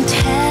Satan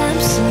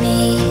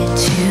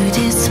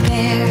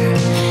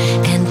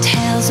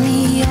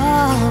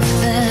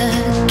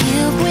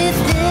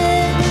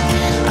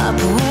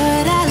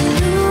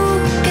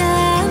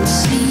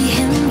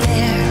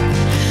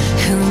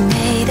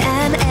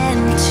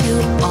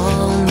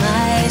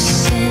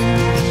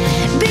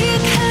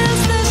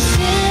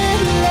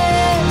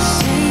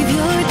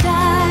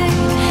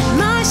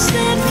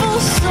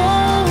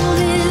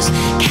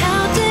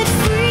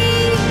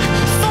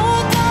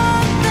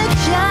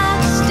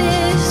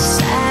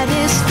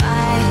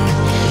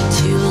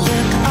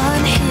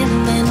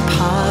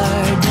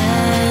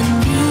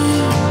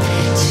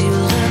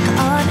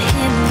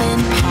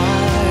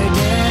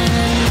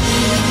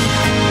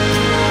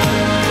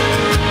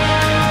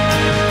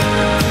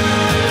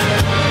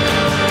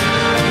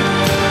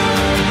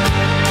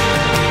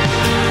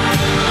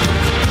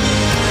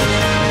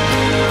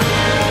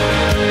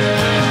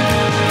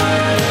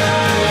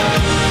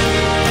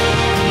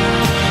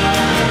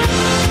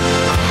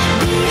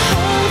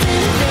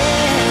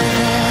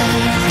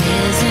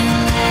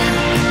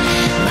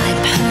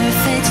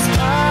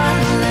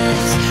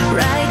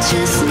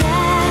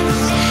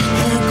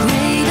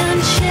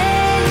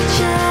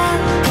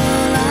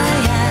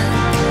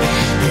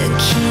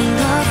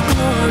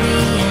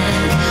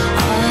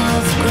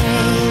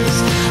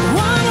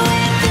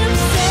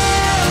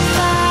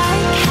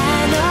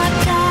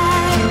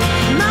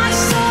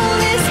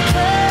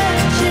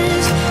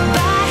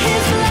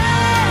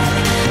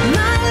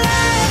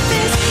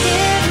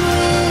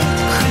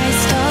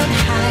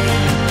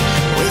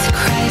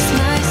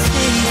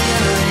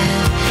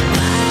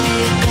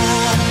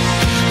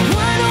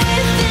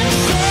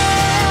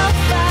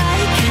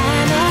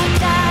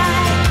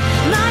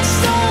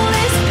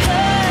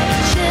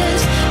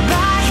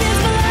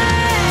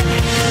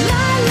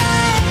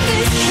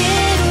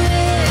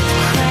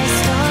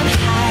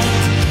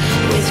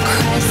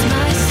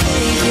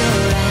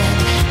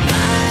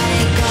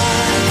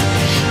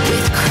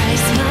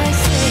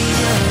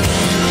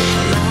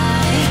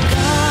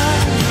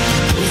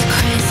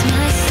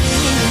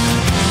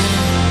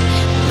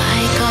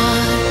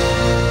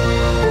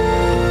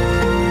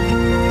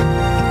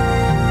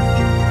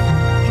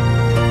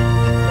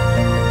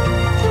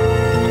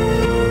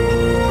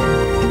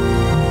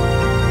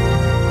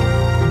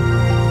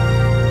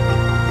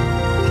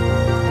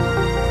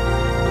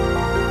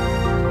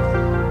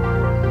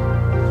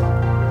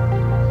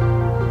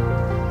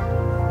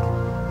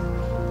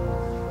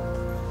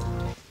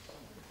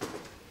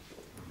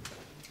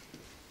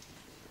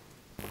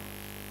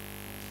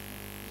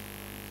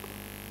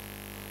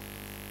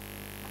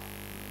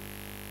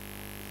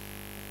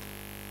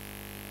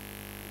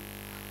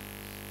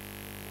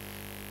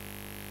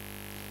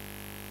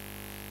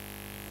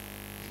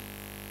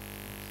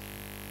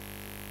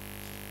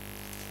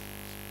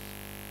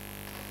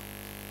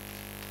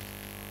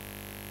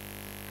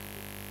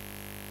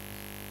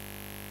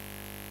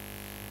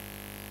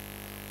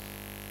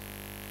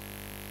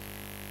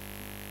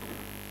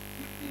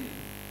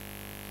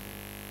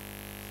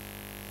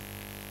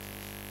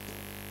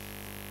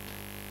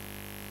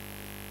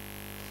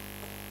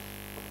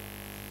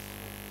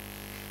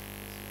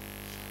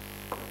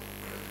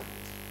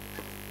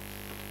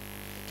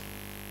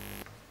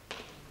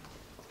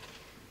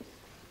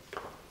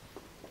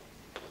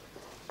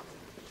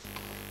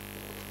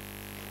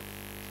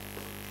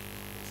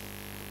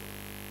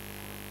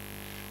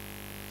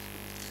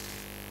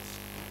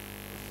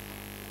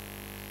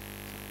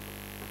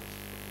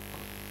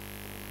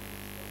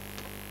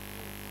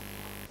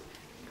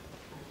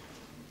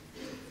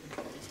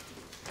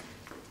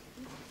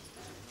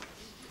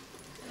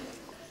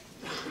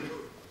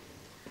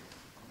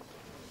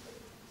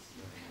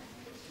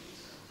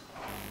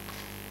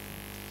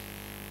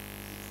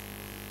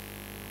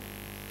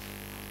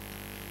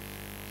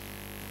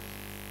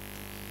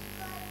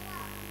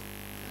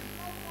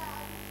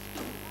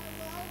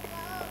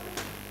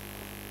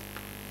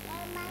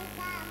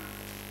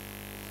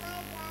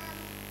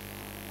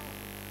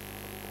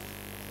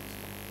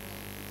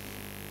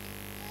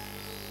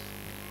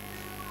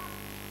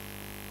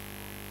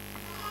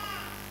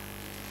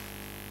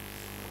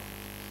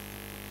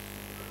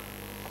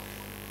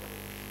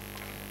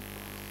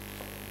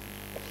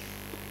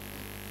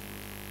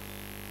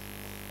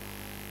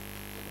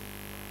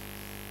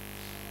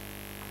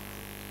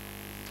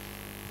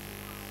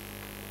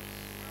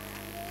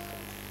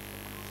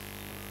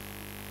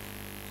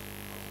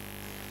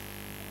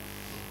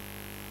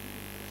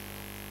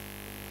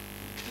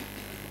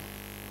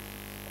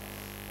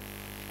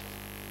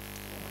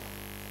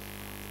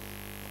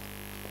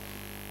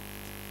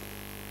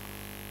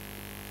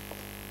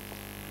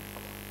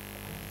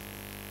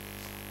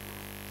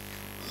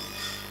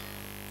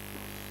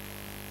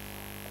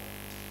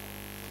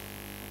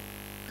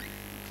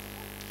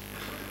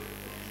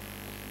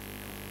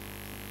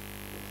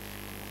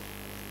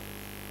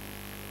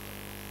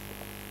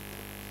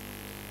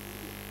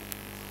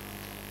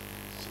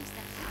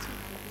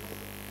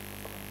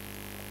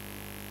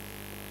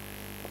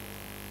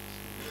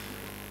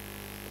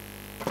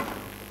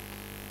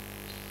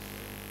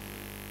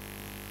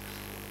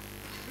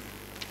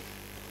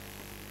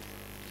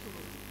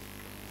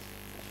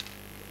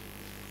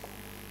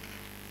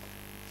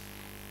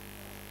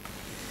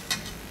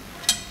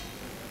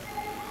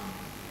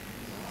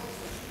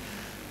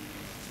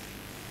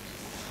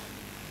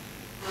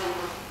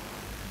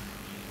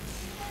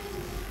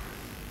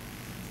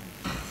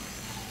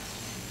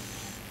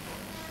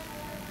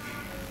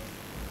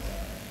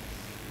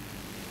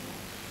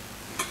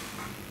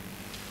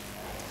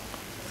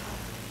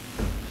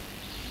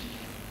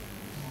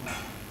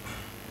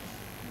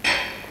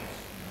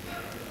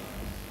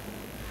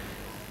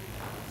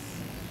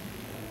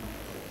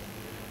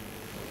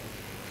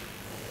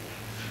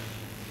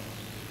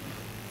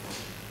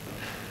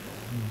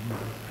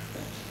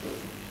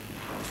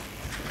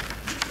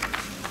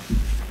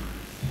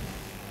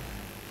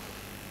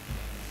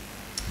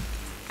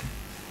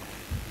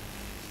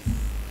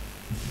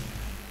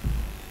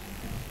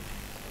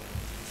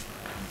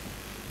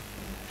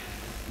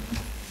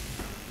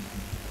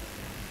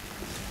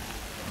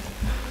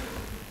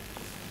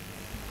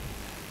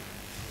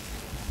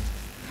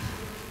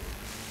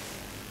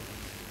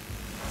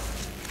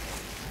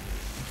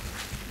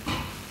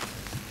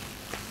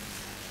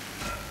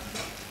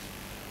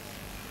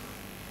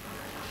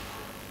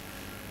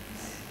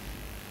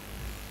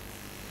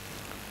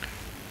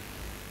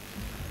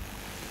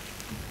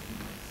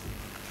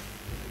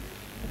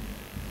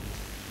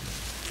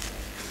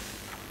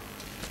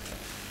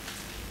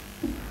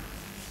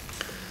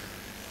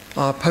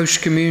Our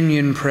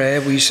post-communion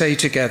prayer, we say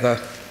together,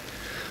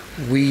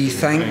 "We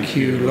thank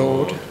you,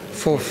 Lord,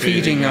 for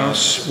feeding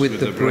us with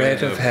the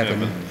bread of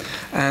heaven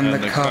and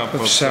the cup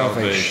of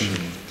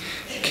salvation.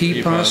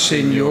 Keep us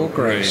in your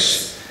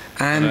grace,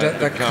 and at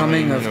the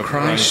coming of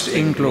Christ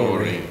in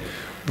glory,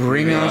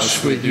 bring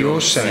us with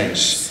your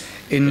saints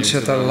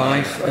into the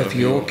life of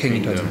your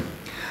kingdom.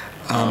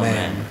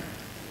 Amen."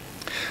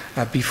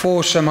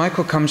 Before Sir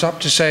Michael comes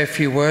up to say a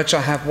few words,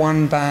 I have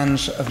one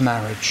banns of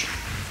marriage.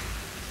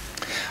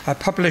 I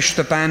published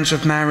the banns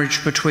of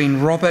marriage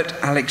between Robert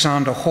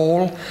Alexander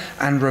Hall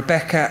and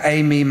Rebecca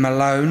Amy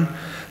Malone,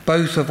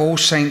 both of All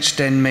Saints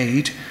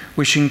Denmead,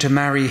 wishing to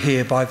marry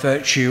here by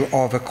virtue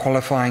of a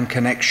qualifying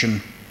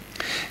connection.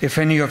 If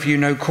any of you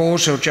know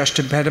cause or just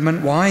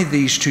impediment why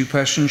these two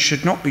persons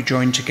should not be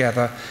joined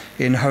together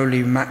in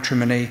holy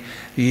matrimony,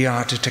 ye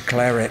are to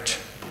declare it.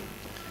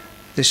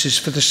 This is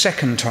for the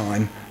second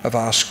time of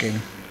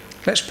asking.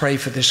 Let's pray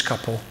for this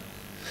couple.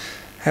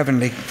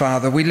 Heavenly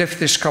Father, we lift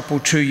this couple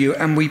to you,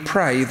 and we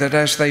pray that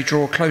as they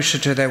draw closer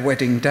to their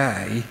wedding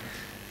day,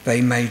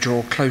 they may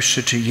draw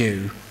closer to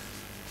you.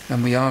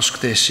 And we ask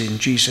this in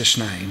Jesus'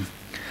 name.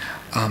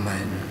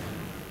 Amen.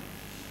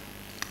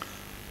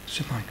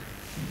 Sir Michael.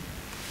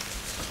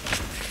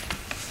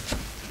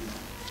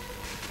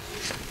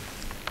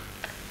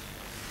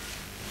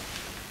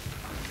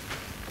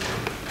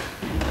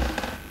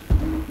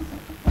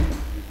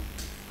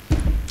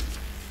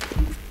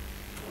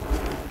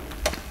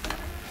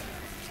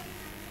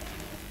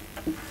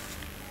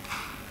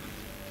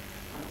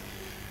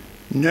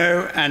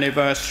 No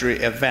anniversary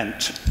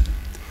event,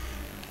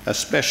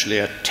 especially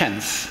a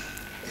 10th,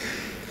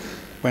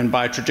 when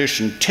by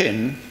tradition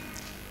tin,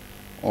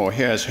 or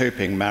here's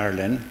hoping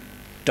Marilyn,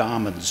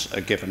 diamonds are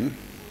given,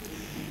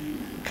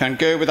 can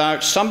go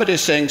without somebody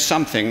saying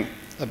something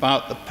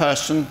about the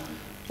person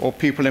or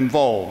people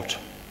involved.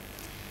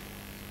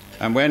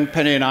 And when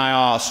Penny and I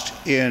asked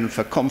Ian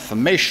for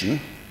confirmation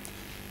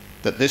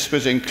that this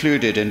was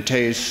included in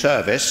Tay's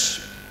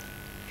service,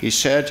 he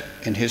said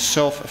in his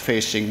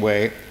self-effacing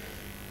way,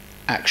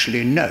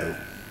 actually no,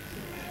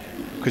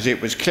 because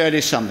it was clearly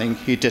something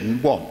he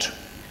didn't want.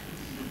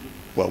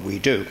 Well, we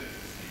do.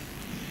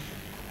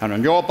 And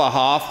on your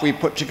behalf, we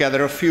put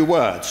together a few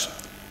words,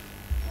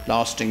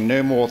 lasting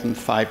no more than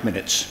 5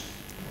 minutes.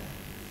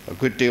 A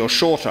good deal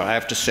shorter, I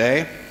have to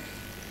say,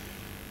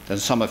 than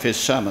some of his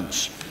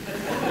sermons.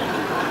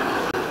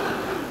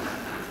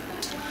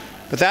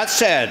 But that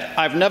said,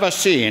 I've never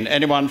seen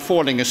anyone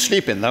falling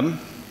asleep in them,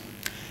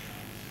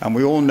 and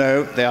we all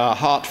know they are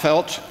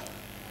heartfelt,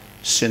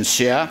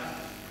 sincere,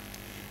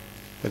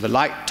 with a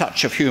light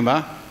touch of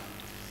humour,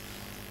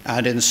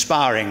 and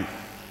inspiring,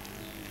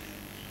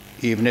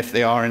 even if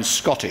they are in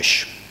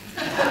Scottish,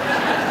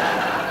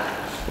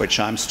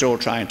 which I'm still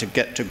trying to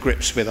get to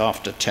grips with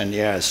after 10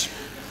 years.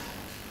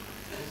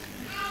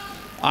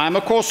 I'm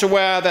of course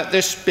aware that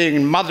this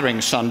being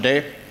Mothering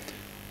Sunday,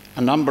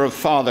 a number of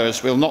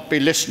fathers will not be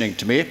listening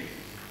to me,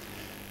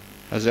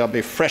 as they'll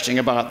be fretting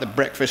about the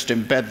breakfast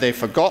in bed they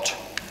forgot,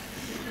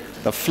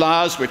 the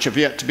flowers which have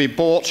yet to be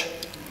bought,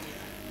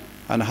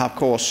 and of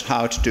course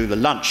how to do the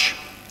lunch,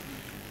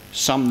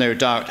 some no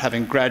doubt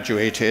having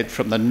graduated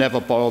from the never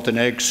boiled an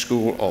egg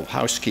school of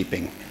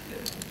housekeeping.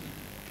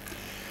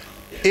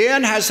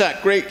 Ian has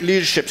that great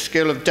leadership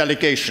skill of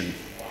delegation.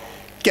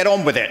 Get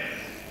on with it.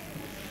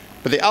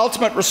 But the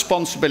ultimate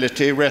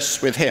responsibility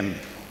rests with him.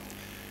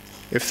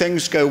 If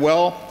things go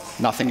well,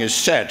 nothing is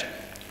said.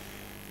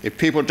 If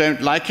people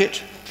don't like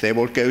it, they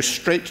will go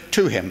straight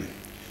to him.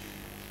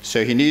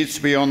 So he needs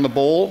to be on the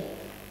ball,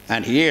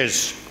 and he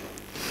is.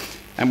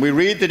 And we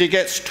read that he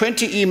gets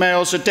 20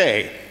 emails a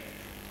day,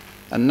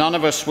 and none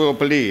of us will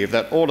believe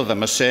that all of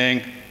them are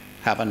saying,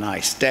 "Have a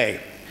nice day."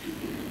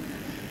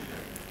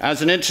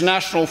 As an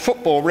international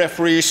football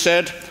referee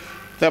said,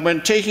 that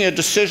when taking a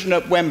decision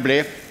at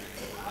Wembley,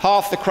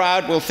 half the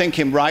crowd will think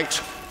him right,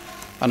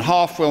 and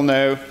half will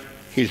know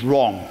he's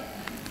wrong.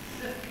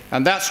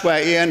 And that's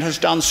where Ian has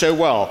done so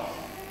well.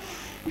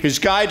 His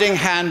guiding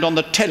hand on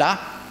the tiller,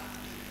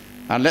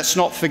 and let's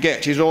not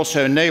forget he's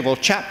also a naval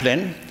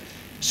chaplain,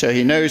 so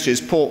he knows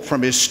his port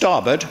from his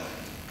starboard,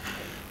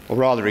 or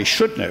rather he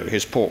should know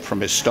his port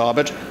from his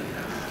starboard,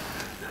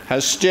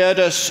 has steered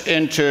us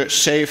into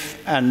safe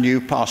and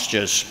new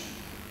pastures.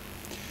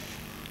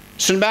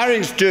 St.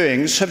 Mary's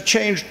doings have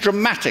changed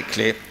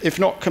dramatically, if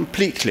not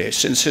completely,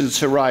 since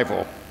his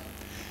arrival.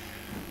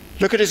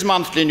 Look at his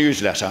monthly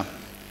newsletter,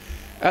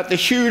 at the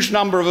huge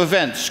number of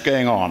events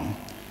going on.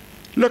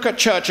 Look at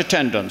church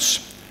attendance,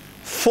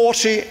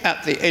 40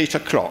 at the 8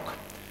 o'clock.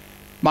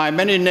 My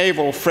many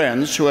naval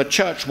friends who are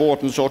church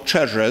wardens or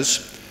treasurers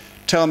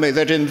tell me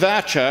that in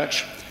their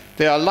church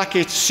they are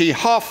lucky to see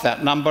half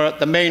that number at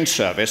the main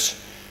service,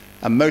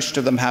 and most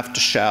of them have to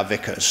share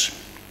vicars.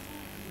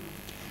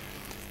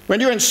 When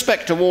you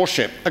inspect a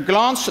worship, a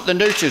glance at the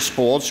notice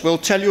boards will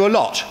tell you a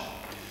lot.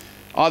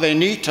 Are they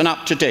neat and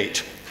up to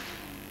date?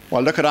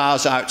 Well, look at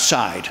ours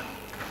outside,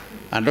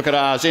 and look at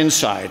ours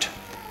inside.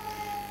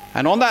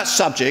 And on that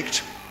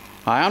subject,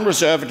 I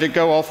unreservedly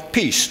go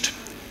off-piste,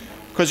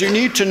 because you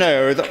need to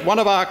know that one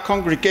of our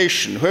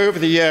congregation, who over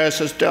the years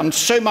has done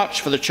so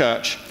much for the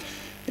church,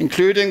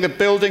 including the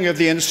building of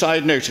the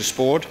inside notice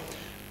board,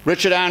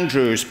 Richard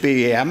Andrews,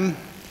 BEM,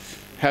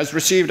 has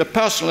received a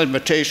personal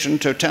invitation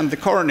to attend the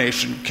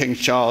coronation of King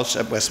Charles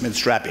at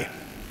Westminster Abbey.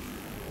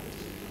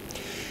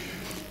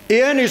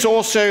 Ian is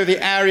also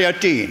the area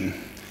dean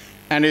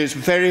and is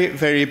very,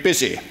 very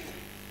busy.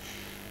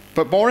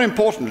 But more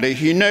importantly,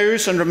 he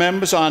knows and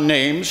remembers our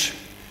names.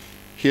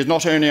 He is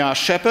not only our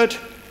shepherd,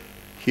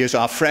 he is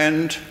our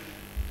friend,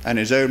 and in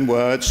his own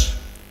words,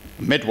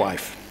 a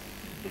midwife.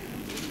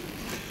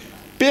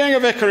 Being a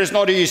vicar is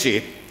not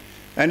easy,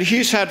 and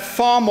he's had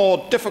far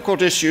more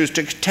difficult issues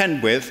to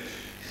contend with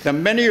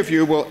than many of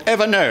you will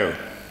ever know.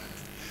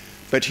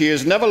 But he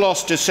has never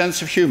lost his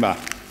sense of humour.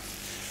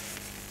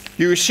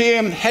 You see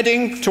him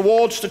heading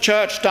towards the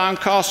church down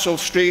Castle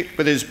Street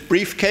with his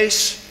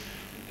briefcase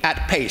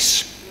at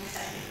pace,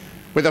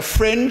 with a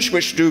fringe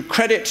which do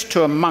credit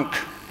to a monk.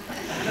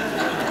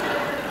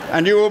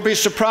 And you will be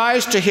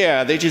surprised to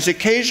hear that he's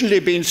occasionally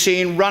been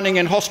seen running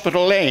in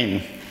Hospital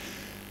Lane,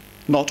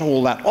 not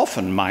all that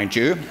often, mind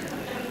you,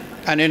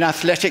 and in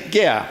athletic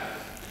gear.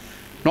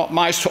 Not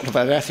my sort of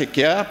athletic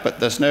gear, but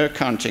there's no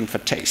accounting for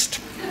taste.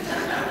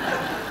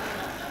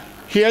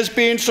 He has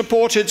been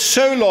supported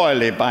so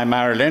loyally by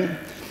Marilyn,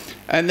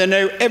 and they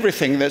know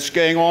everything that's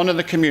going on in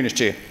the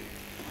community.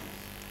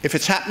 If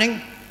it's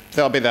happening,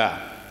 they'll be there.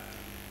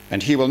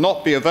 And he will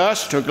not be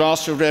averse to a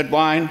glass of red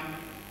wine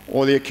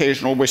or the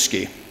occasional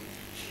whiskey.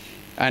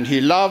 And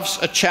he loves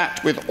a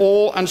chat with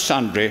all and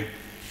sundry,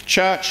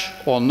 church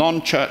or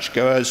non-church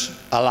goers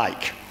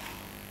alike.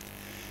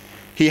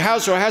 He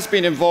has or has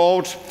been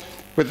involved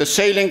with the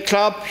sailing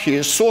club. He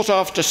is sought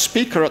after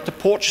speaker at the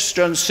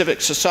Porchester and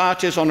Civic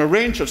Societies on a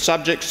range of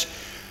subjects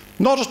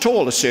not at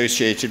all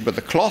associated with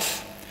the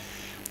cloth,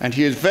 and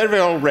he is very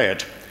well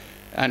read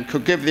and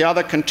could give the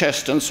other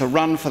contestants a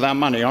run for their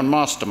money on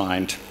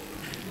Mastermind.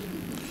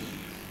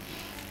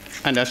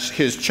 And as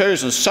his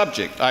chosen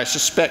subject, I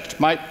suspect,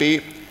 might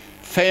be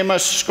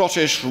famous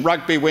Scottish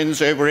rugby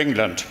wins over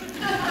England.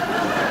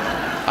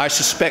 I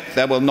suspect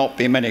there will not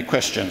be many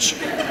questions.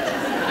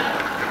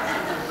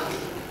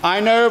 I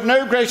know of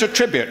no greater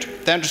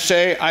tribute than to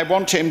say I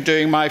want him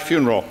doing my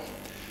funeral,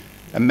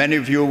 and many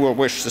of you will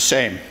wish the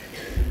same.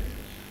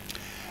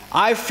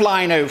 I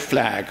fly no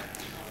flag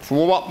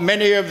for what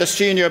many of the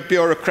senior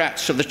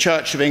bureaucrats of the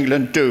Church of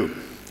England do,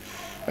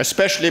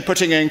 especially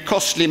putting in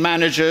costly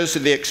managers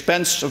at the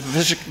expense of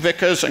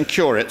vicars and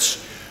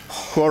curates,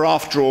 who are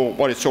after all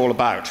what it's all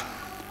about.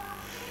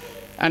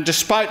 And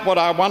despite what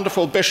our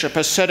wonderful bishop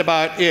has said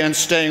about Ian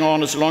staying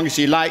on as long as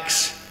he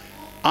likes,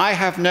 I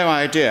have no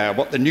idea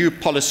what the new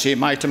policy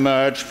might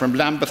emerge from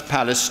Lambeth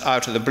Palace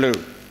out of the blue.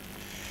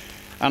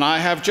 And I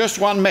have just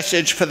one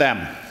message for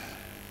them.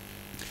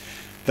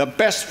 The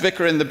best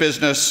vicar in the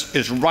business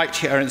is right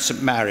here in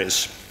St.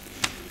 Mary's.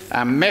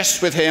 And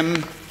mess with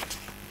him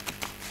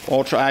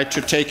or try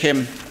to take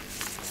him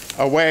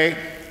away,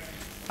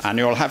 and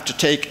you'll have to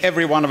take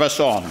every one of us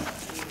on.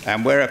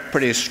 And we're a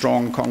pretty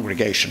strong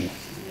congregation.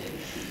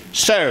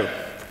 So,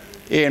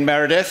 Ian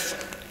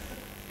Meredith,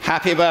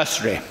 happy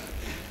birthday.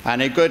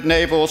 And a good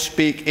neighbour will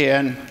speak,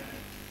 Ian,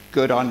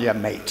 good on you,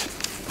 mate.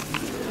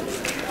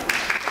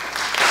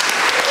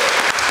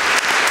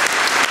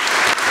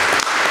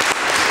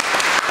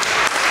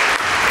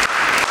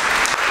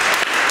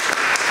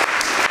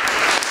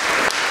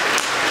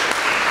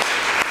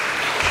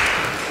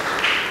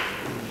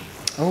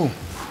 Oh.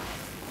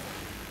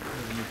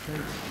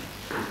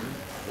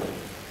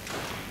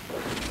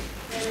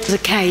 The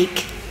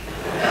cake.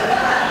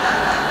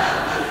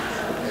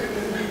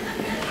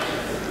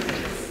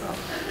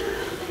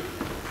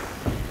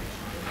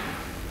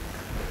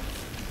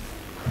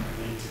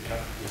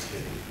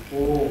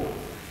 Oh,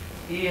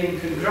 Ian,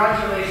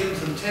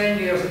 congratulations on 10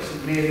 years at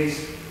St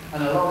Mary's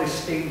and a lovely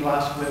stained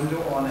glass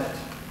window on it.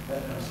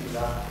 Let me see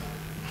that.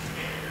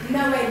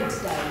 No end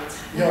date.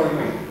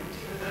 No.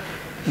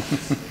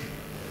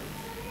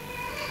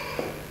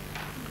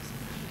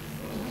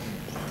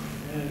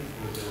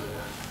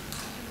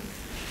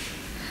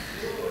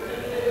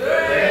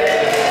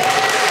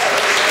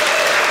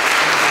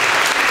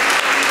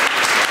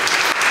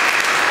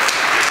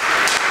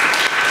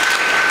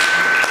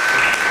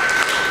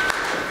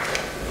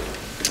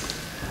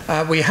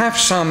 We have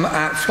some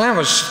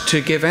flowers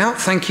to give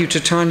out. Thank you to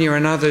Tanya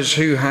and others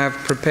who have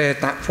prepared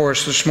that for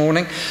us this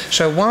morning.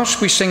 So whilst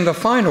we sing the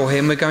final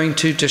hymn, we're going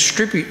to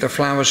distribute the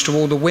flowers to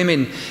all the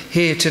women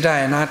here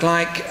today. And I'd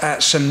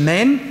like some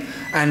men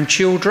and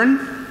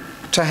children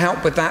to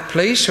help with that,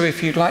 please. So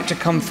if you'd like to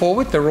come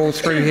forward, they're all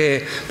through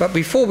here. But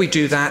before we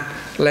do that,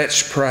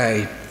 let's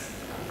pray.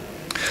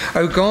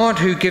 O God,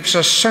 who gives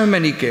us so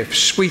many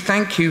gifts, we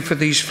thank you for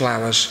these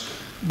flowers.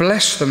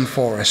 Bless them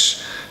for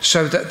us,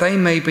 so that they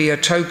may be a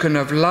token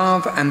of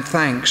love and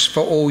thanks for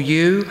all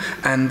you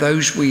and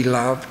those we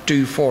love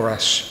do for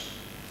us.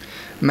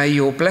 May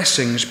your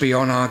blessings be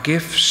on our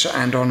gifts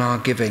and on our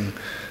giving.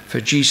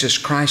 For Jesus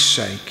Christ's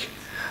sake.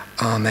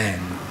 Amen.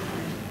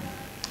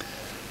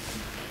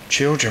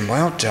 Children,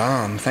 well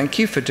done. Thank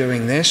you for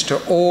doing this, to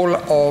all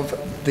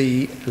of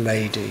the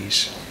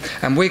ladies.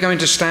 And we're going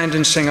to stand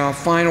and sing our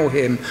final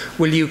hymn,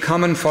 Will You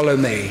Come and Follow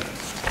Me?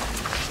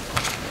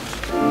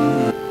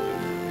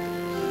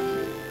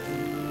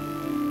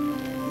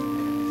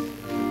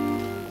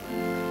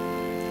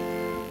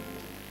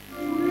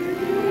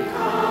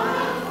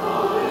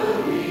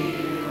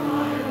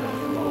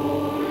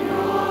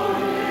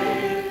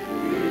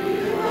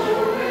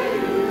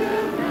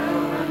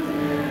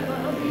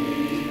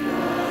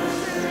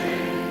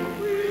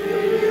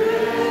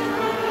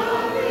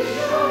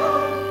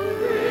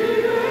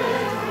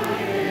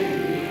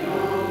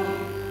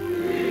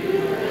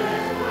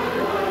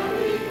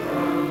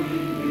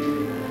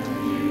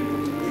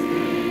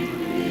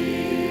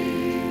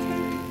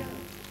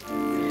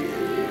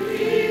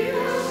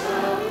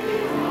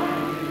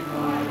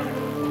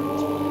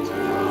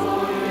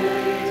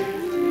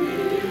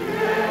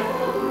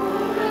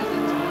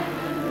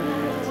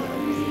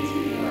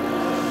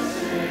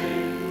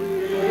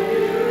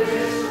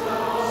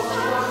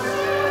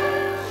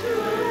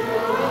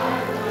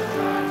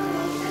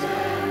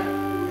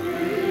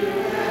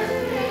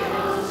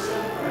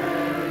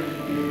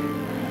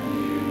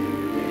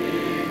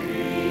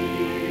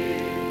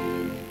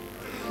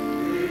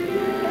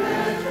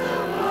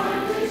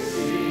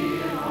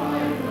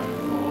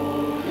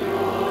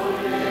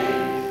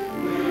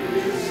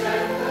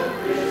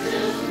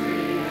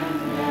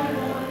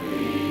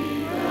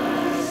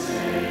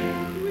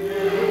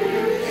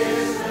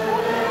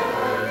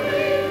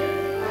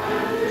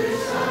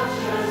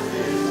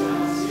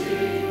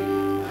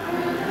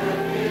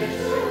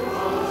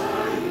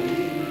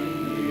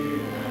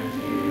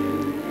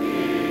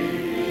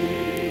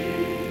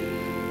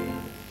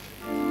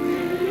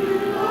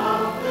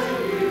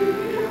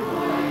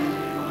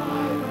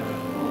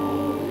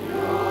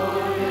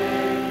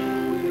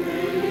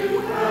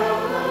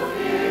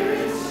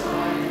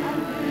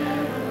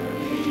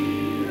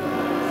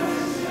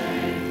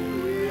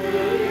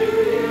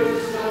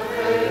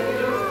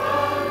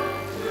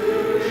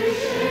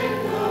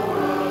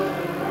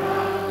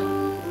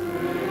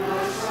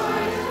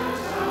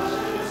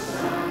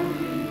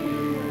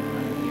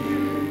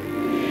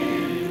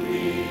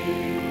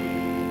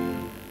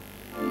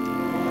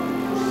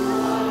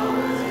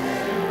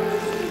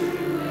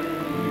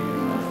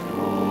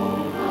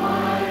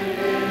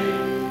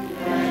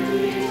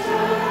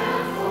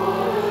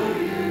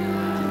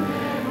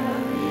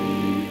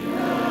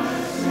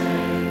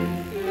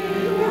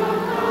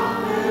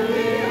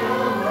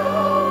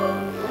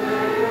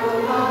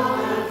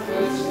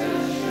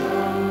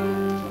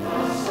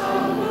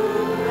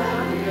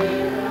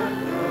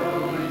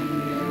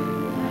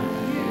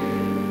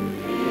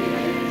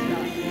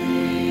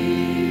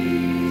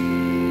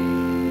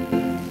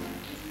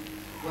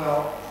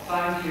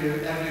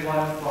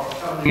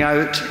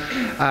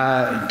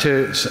 Out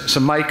to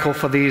St Michael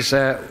for these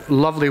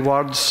lovely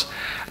words,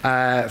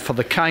 for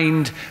the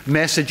kind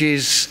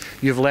messages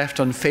you've left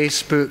on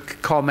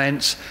Facebook,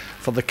 comments,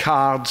 for the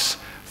cards,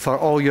 for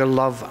all your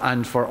love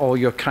and for all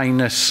your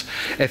kindness.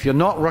 If you're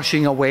not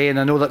rushing away, and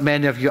I know that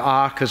many of you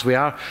are because we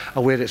are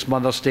aware it's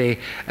Mother's Day,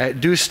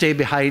 do stay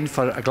behind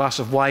for a glass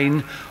of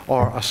wine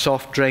or a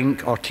soft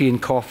drink or tea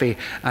and coffee,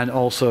 and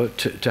also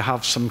to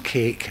have some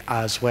cake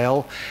as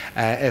well.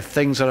 If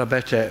things are a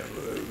bit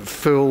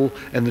full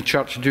in the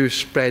church, do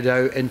spread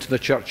out into the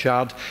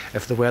churchyard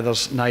if the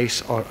weather's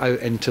nice, or out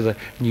into the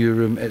new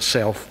room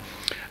itself.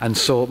 And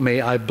so may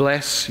I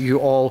bless you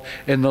all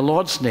in the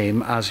Lord's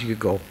name as you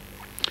go.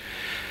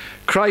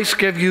 Christ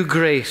give you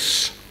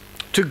grace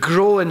to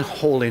grow in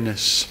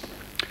holiness,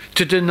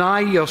 to deny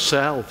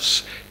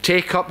yourselves,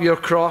 take up your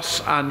cross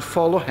and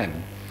follow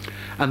him.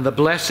 And the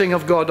blessing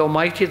of God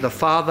Almighty, the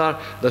Father,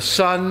 the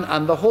Son,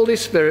 and the Holy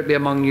Spirit be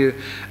among you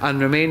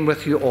and remain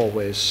with you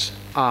always.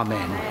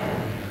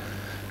 Amen.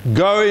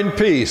 Go in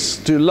peace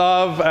to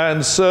love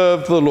and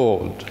serve the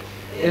Lord.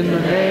 In the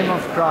name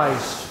of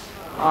Christ.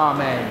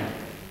 Amen.